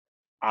know,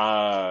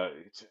 uh,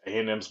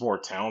 A&M's more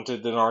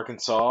talented than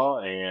Arkansas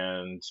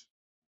and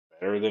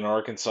better than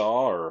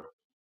Arkansas, or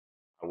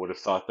I would have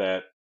thought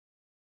that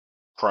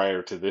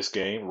prior to this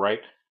game,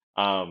 right?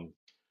 Um,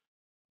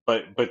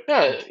 but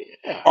Yeah.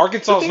 Yeah. The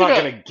Arkansas is thing not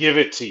about going to give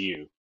it to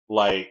you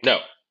like no,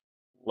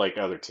 like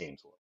other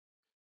teams will.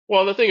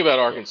 Well, the thing about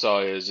Arkansas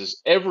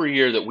is every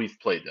year that we've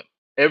played them,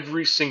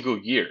 every single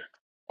year,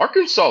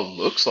 Arkansas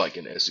looks like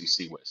an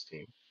SEC West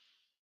team.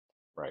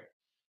 Right.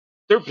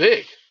 They're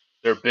big.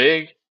 They're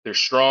big. They're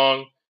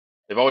strong.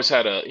 They've always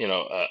had a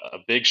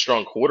big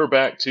strong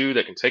quarterback too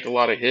that can take a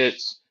lot of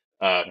hits,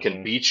 can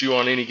Hmm. beat you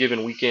on any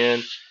given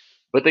weekend.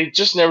 But they've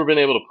just never been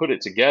able to put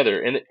it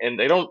together, and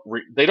they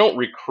don't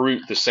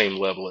recruit the same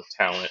level of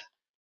talent,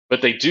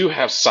 but they do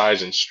have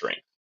size and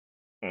strength.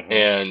 Hmm.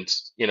 And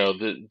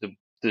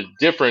the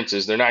difference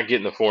is they're not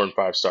getting the 4 and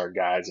 5 star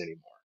guys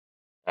anymore,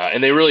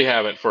 and they really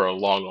haven't for a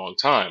long, long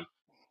time.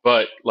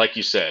 But like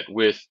you said,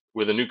 with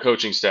a new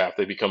coaching staff,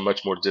 they become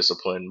much more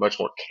disciplined, much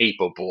more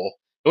capable,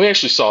 and we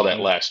actually saw that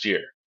Hmm. last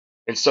year.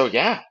 And so,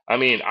 yeah, I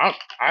mean,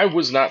 I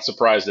was not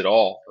surprised at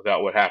all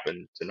about what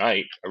happened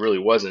tonight. I really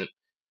wasn't.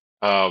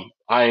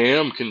 I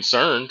am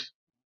concerned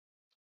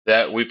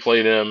that we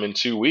play them in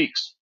 2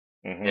 weeks,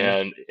 Hmm.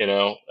 and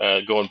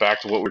going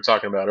back to what we were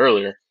talking about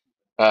earlier.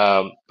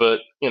 But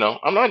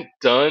I'm not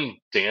done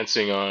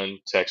dancing on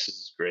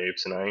Texas's grave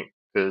tonight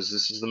because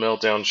this is the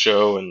meltdown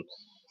show, and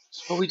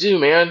it's what we do,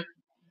 man.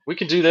 We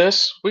can do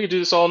this. We can do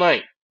this all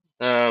night.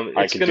 I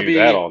It's could going to do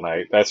that be, all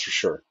night. That's for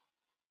sure.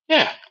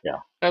 yeah, Yeah.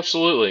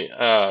 absolutely.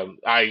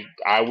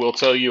 I will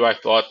tell you, I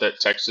thought that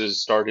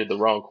Texas started the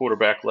wrong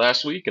quarterback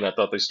last week, and I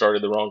thought they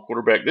started the wrong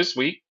quarterback this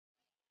week.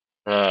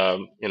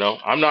 I'm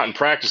not in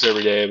practice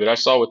every day, but I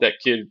saw what that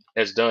kid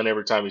has done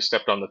every time he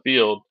stepped on the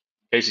field,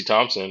 Casey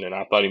Thompson, and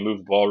I thought he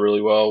moved the ball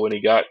really well when he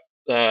got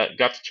the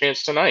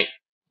chance tonight.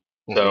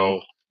 Hmm.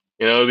 So,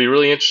 it'll be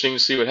really interesting to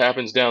see what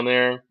happens down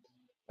there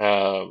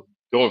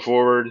going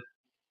forward.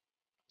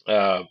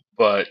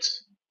 But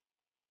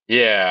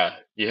yeah,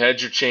 you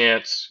had your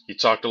chance. You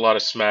talked a lot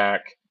of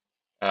smack.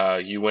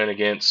 You went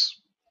against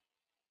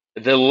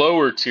the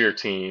lower tier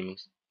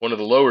teams, one of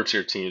the lower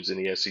tier teams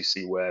in the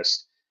SEC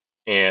West,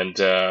 and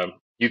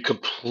you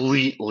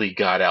completely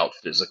got out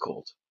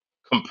physical,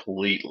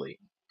 completely.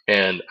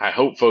 And I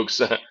hope folks,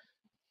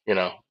 you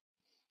know,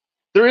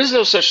 there is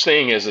no such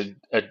thing as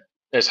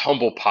as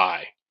humble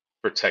pie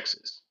for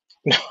Texas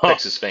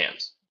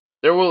fans.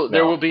 There will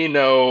No. be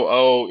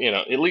no,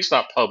 at least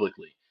not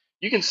publicly.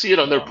 You can see it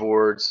on their No.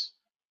 boards.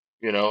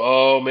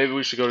 Oh, maybe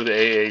we should go to the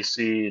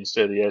AAC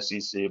instead of the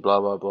SEC. Blah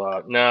blah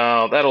blah.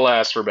 No, that'll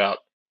last for about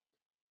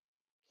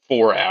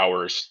 4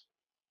 hours,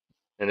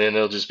 and then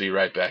they'll just be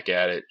right back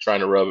at it, trying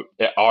to rub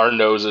our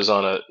noses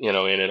on in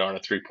it on a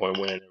 3 point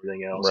win and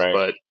everything else. Right.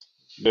 But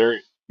There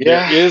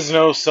yeah, is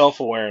no self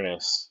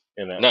awareness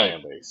in that none.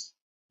 fan base.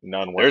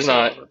 None There's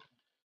not.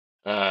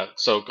 whatsoever.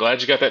 So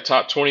glad you got that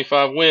top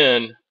 25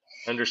 win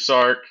under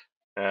Sark.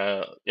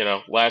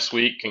 Last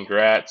week.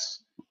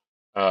 Congrats.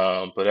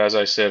 But as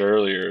I said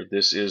earlier,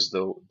 this is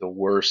the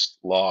worst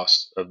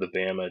loss of the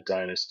Bama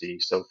dynasty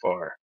so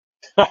far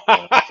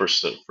for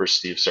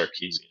Steve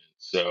Sarkisian.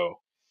 So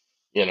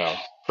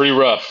pretty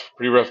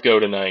rough go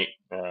tonight.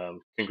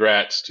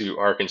 Congrats to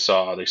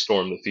Arkansas. They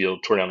stormed the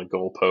field, tore down the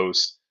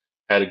goalpost,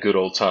 had a good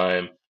old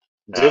time.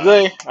 Did Um,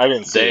 they? I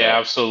didn't see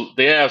that.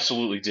 they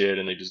absolutely did,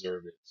 and they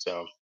deserved it.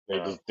 So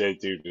uh, They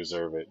do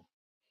deserve it.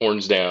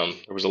 horns down.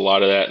 There was a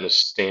lot of that in the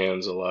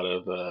stands, a lot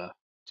of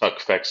tuck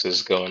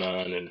fexes going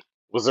on, and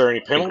Was there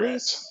any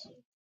congrats.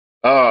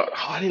 penalties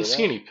I didn't for see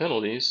that? any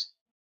penalties.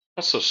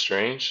 That's so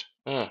strange.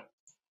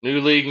 New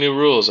league, new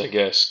rules, I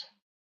guess.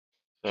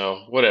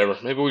 So whatever.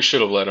 Maybe we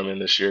should have let them in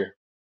this year.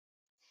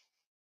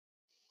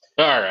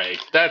 All right,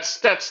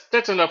 that's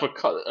enough of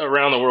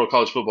around the world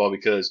college football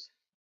because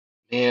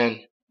man,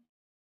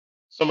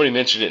 somebody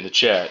mentioned it in the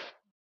chat.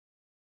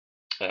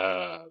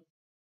 Uh,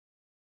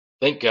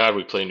 thank God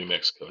we play New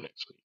Mexico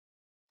next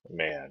week.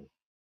 Man,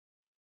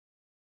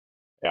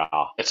 yeah.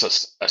 It's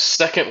a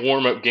second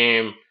warm up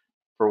game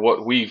for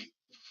what we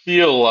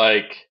feel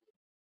like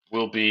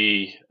will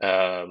be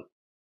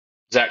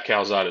Zach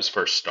Calzada's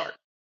first start,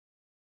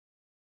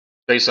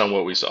 based on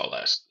what we saw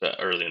last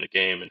early in the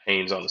game and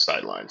Haynes on the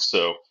sidelines.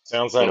 So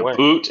Sounds in that a way.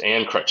 boot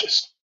and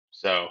crutches.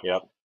 So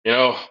Yep.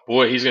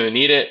 boy, he's going to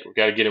need it. We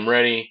got to get him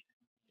ready.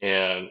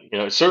 And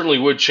it certainly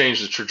would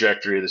change the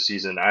trajectory of the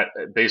season.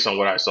 Based on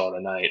what I saw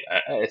tonight,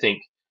 I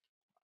think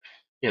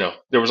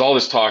there was all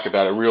this talk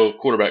about a real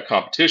quarterback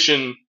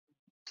competition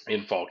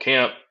in fall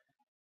camp.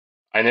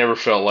 I never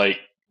felt like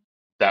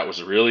that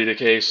was really the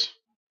case.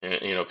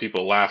 And,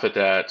 people laugh at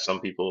that. Some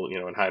people,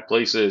 in high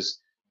places,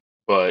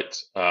 but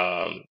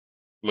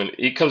when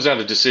it comes down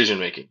to decision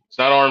making, it's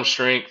not arm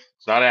strength,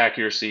 it's not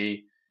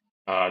accuracy.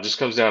 It just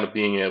comes down to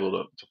being able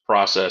to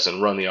process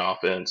and run the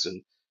offense.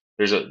 And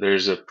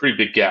there's a pretty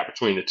big gap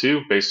between the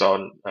two based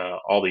on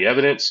all the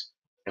evidence.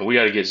 And we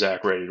got to get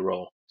Zach ready to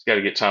roll. He's got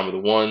to get time with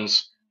the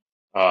ones.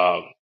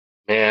 Uh,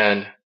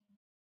 man,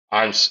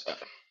 I'm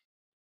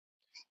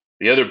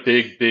the other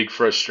big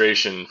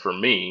frustration for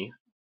me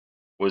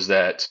was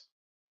that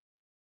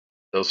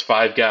those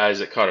 5 guys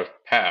that caught a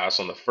pass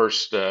on the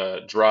first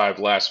drive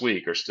last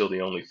week are still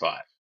the only 5,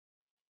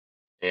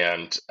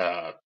 and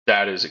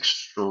that is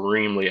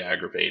extremely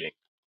aggravating.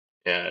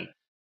 And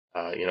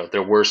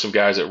there were some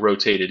guys that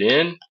rotated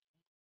in,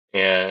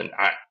 and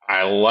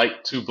I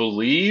like to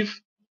believe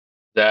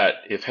that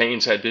if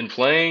Haynes had been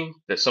playing,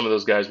 that some of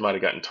those guys might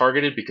have gotten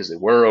targeted because they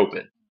were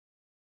open.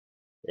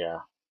 Yeah,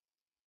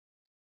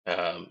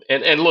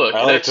 And look,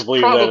 I like to that's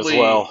believe that as probably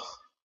well.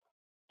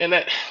 and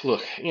that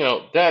look,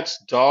 that's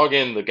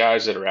dogging the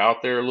guys that are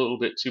out there a little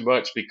bit too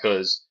much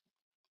because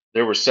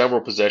there were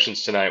several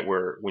possessions tonight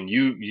where when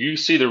you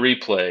see the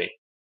replay,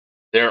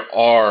 there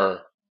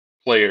are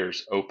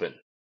players open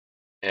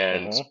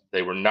and Hmm.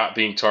 they were not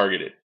being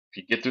targeted. If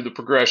you get through the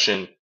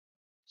progression,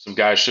 some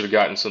guys should have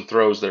gotten some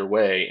throws their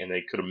way and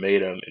they could have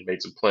made them and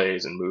made some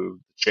plays and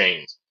moved the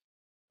chains.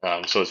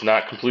 So it's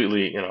not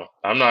completely,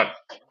 I'm not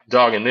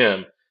dogging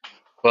them,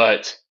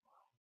 but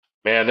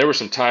man, there were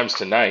some times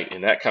tonight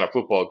in that kind of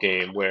football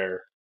game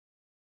where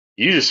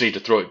you just need to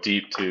throw it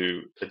deep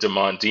to a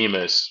Demond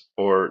Demas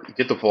or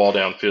get the ball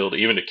downfield,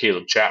 even to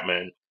Caleb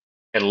Chapman,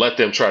 and let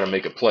them try to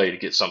make a play to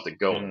get something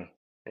going. Hmm.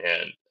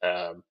 And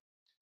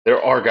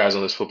there are guys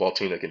on this football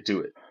team that can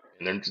do it,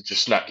 and they're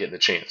just not getting the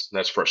chance. And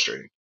that's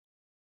frustrating.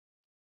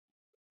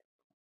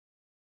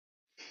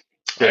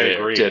 I Dead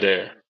air, agree. dead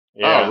air.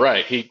 All Yeah.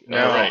 right, all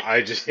No, right.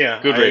 I just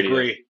yeah, Good I radio.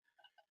 agree.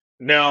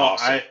 No, Awesome.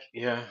 I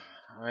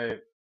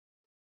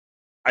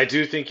I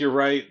do think you're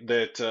right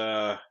that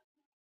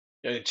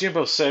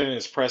Jimbo said in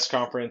his press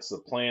conference the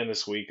plan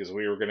this week is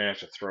we were going to have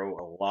to throw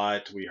a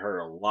lot. We heard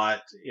a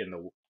lot in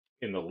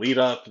the lead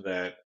up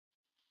that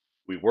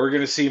we were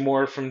going to see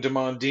more from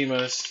Demond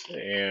Demas,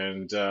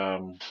 and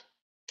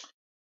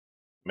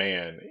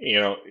man,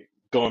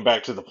 going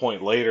back to the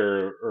point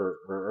later or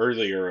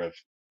earlier of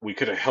we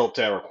could have helped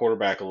out our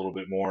quarterback a little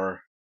bit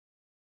more.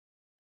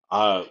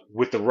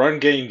 With the run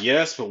game,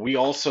 yes, but we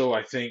also,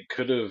 I think,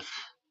 could have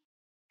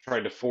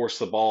tried to force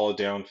the ball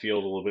downfield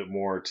a little bit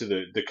more to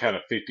the kind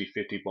of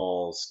 50-50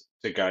 balls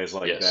to guys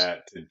like Yes.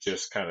 that to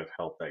just kind of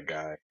help that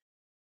guy.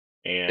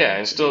 Yeah, And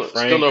and to be still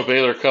frank, no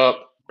Baylor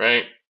Cup,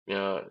 right?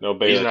 no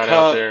He's Baylor not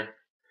out Cup. there.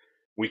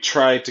 We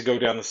tried to go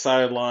down the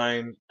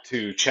sideline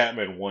to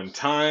Chapman one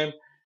time,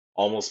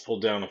 almost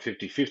pulled down a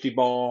 50-50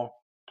 ball.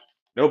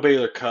 No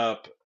Baylor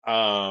Cup.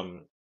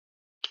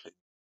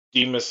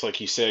 Demas,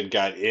 like you said,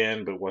 got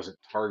in but wasn't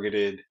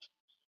targeted.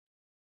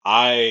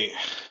 I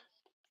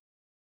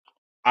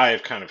I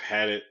have kind of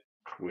had it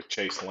with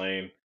Chase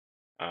Lane.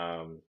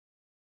 Um,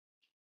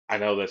 I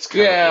know that's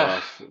kind of Yeah,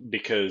 rough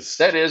because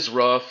that is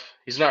rough.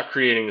 He's not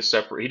creating the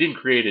separate. He didn't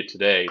create it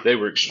today. They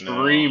were no,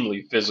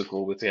 extremely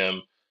physical with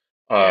him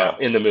yeah,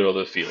 in the middle of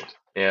the field,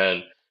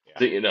 and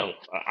yeah,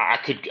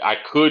 I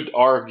could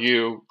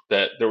argue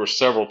that there were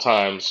several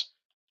times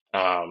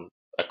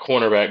a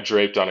cornerback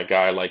draped on a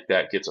guy like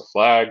that gets a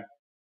flag,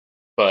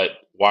 but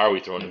why are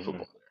we throwing the hmm,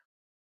 football there?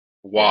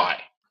 yeah,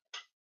 Why?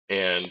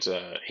 And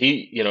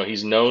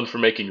he's known for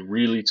making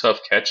really tough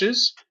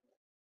catches,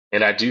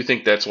 and I do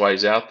think that's why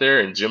he's out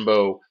there. And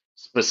Jimbo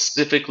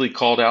specifically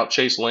called out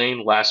Chase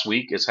Lane last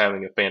week as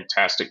having a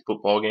fantastic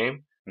football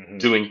game, hmm,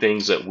 doing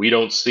things that we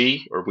don't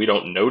see or we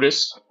don't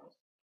notice.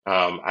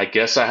 I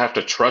guess I have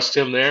to trust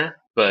him there,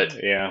 but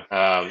yeah.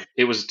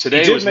 it was He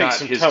today did was make not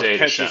some his tough day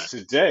to shine. catches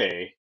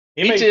today.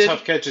 He He made did.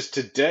 tough catches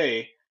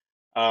today.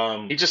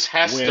 He just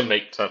has to When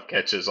make tough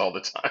catches all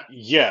the time.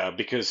 yeah,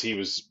 because he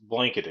was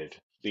blanketed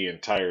the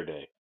entire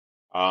day.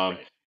 Um,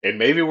 Right. and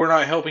maybe we're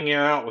not helping him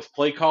out with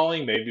play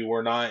calling. Maybe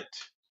we're not.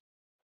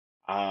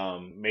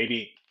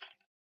 Maybe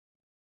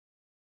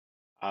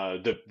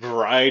the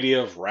variety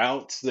of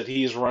routes that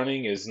he's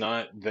running is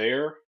not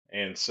there,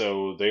 and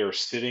so they are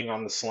sitting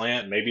on the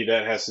slant. Maybe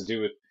that has to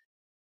do with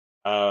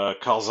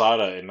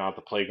Calzada and not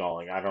the play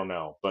calling. I don't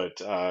know,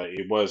 but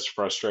it was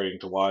frustrating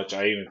to watch.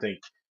 I even think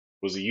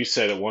was it you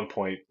said at one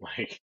point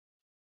like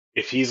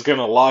if he's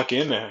gonna lock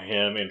into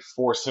him and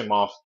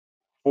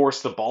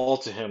force the ball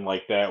to him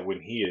like that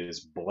when he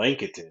is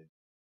blanketed,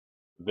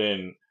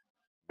 then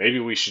maybe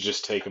we should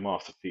just take him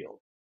off the field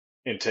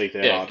and take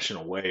that Yeah, option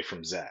away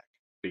from Zach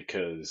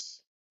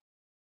because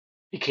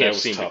he that can't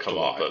was seem to tough to come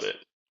off of watch. it.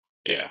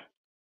 Yeah, Yeah.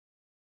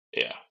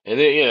 yeah, and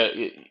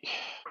then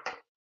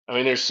I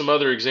mean, there's some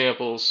other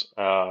examples.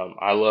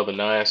 I love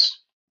Anais.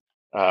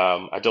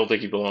 I don't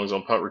think he belongs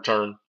on punt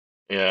return,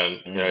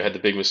 and he Mm. had the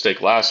big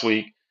mistake last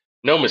week.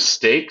 No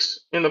mistakes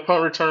in the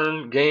punt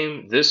return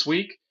game this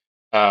week,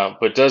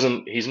 but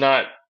doesn't he's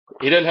not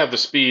he doesn't have the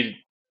speed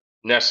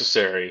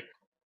necessary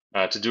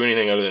to do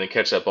anything other than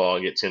catch that ball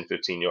and get 10,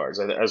 15 yards.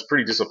 I was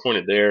pretty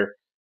disappointed there.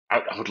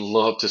 I would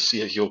love to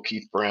see a Yo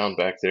Keith Brown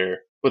back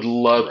there. Would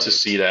love to Right.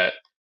 see that.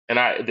 And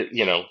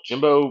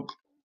Jimbo,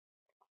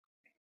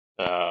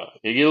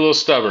 he get a little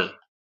stubborn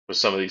with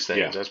some of these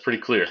Yeah. things. That's pretty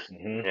clear.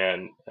 Hmm.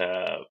 And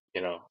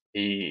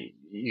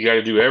you got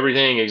to do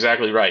everything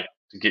exactly right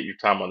to get your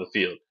time on the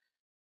field.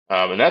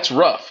 And that's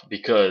rough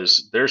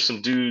because there's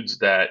some dudes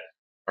that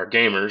are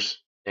gamers,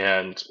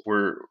 and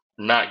we're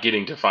not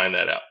getting to find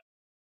that out.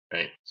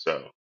 Right.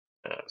 So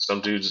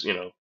some dudes,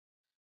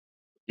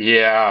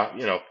 yeah,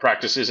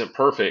 practice isn't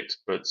perfect,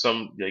 but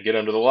some they get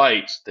under the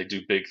lights, they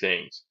do big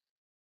things,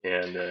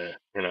 and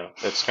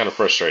that's kind of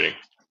frustrating.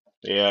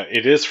 Yeah,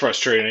 it is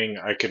frustrating.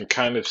 I can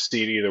kind of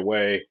see it either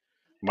way.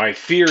 My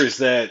fear is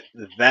that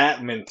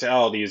that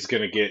mentality is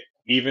going to get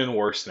even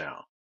worse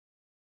now.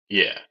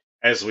 Yeah,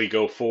 as we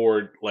go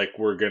forward, like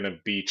we're going to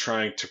be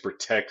trying to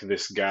protect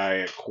this guy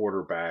at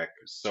quarterback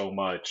so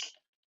much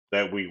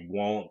that we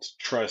won't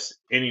trust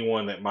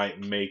anyone that might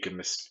make a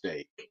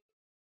mistake.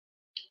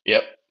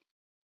 Yep.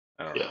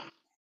 I don't Yeah. know.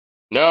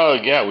 No,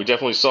 yeah, we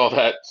definitely saw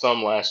that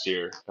some last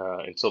year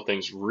until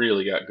things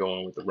really got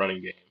going with the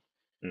running game.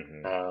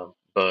 Hmm.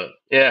 But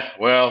yeah,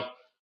 well,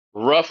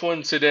 rough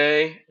one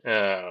today.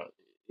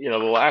 The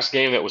last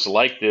game that was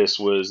like this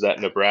was that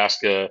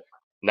Nebraska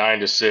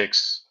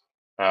 9-6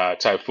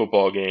 type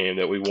football game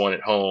that we won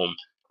at home.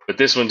 But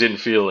this one didn't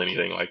feel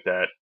anything like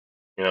that.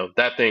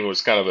 That thing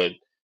was kind of a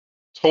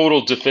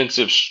total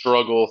defensive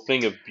struggle,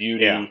 thing of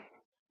Yeah. beauty,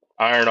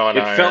 iron on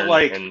It felt iron,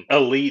 like and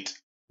elite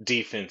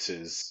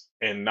defenses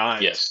and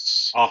not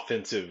yes,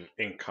 offensive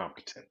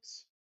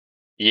incompetence,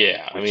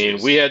 yeah. I which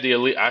mean, we is had the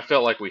elite. I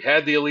felt like we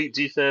had the elite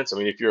defense. I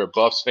mean, if you're a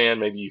Buffs fan,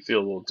 maybe you feel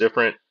a little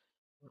different.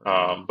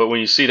 uh, But when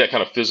you see that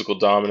kind of physical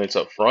dominance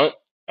up front,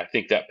 I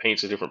think that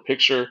paints a different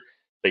picture.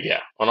 But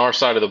yeah, on our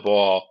side of the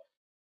ball,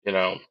 you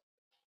know,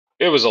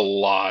 it was a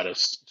lot of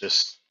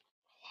just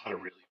a lot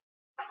of really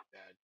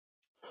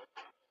bad,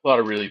 a lot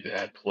of really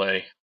bad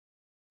play.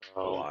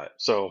 a lot.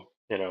 So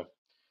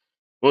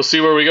we'll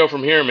see where we go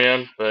from here,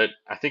 man. But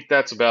I think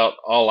that's about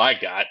all I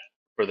got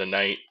for the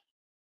night.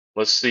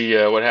 Let's see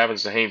what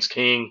happens to Haynes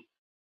King,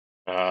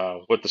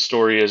 what the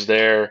story is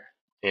there,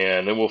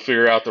 and then we'll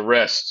figure out the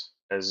rest.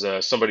 As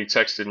somebody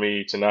texted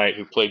me tonight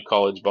who played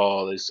college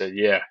ball, they said,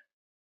 "Yeah,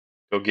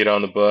 go get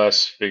on the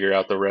bus, figure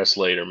out the rest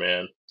later,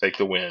 man. Take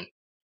the win."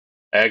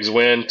 Ags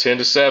win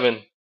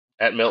 10-7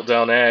 at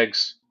Meltdown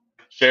Ags.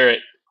 Share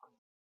it.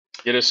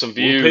 Get us some Woo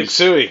pig views.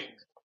 suey.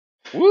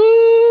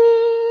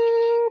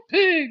 Woo!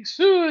 Pig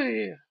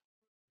suey. Is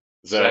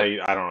Is that how that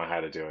you? I don't know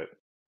how to do it.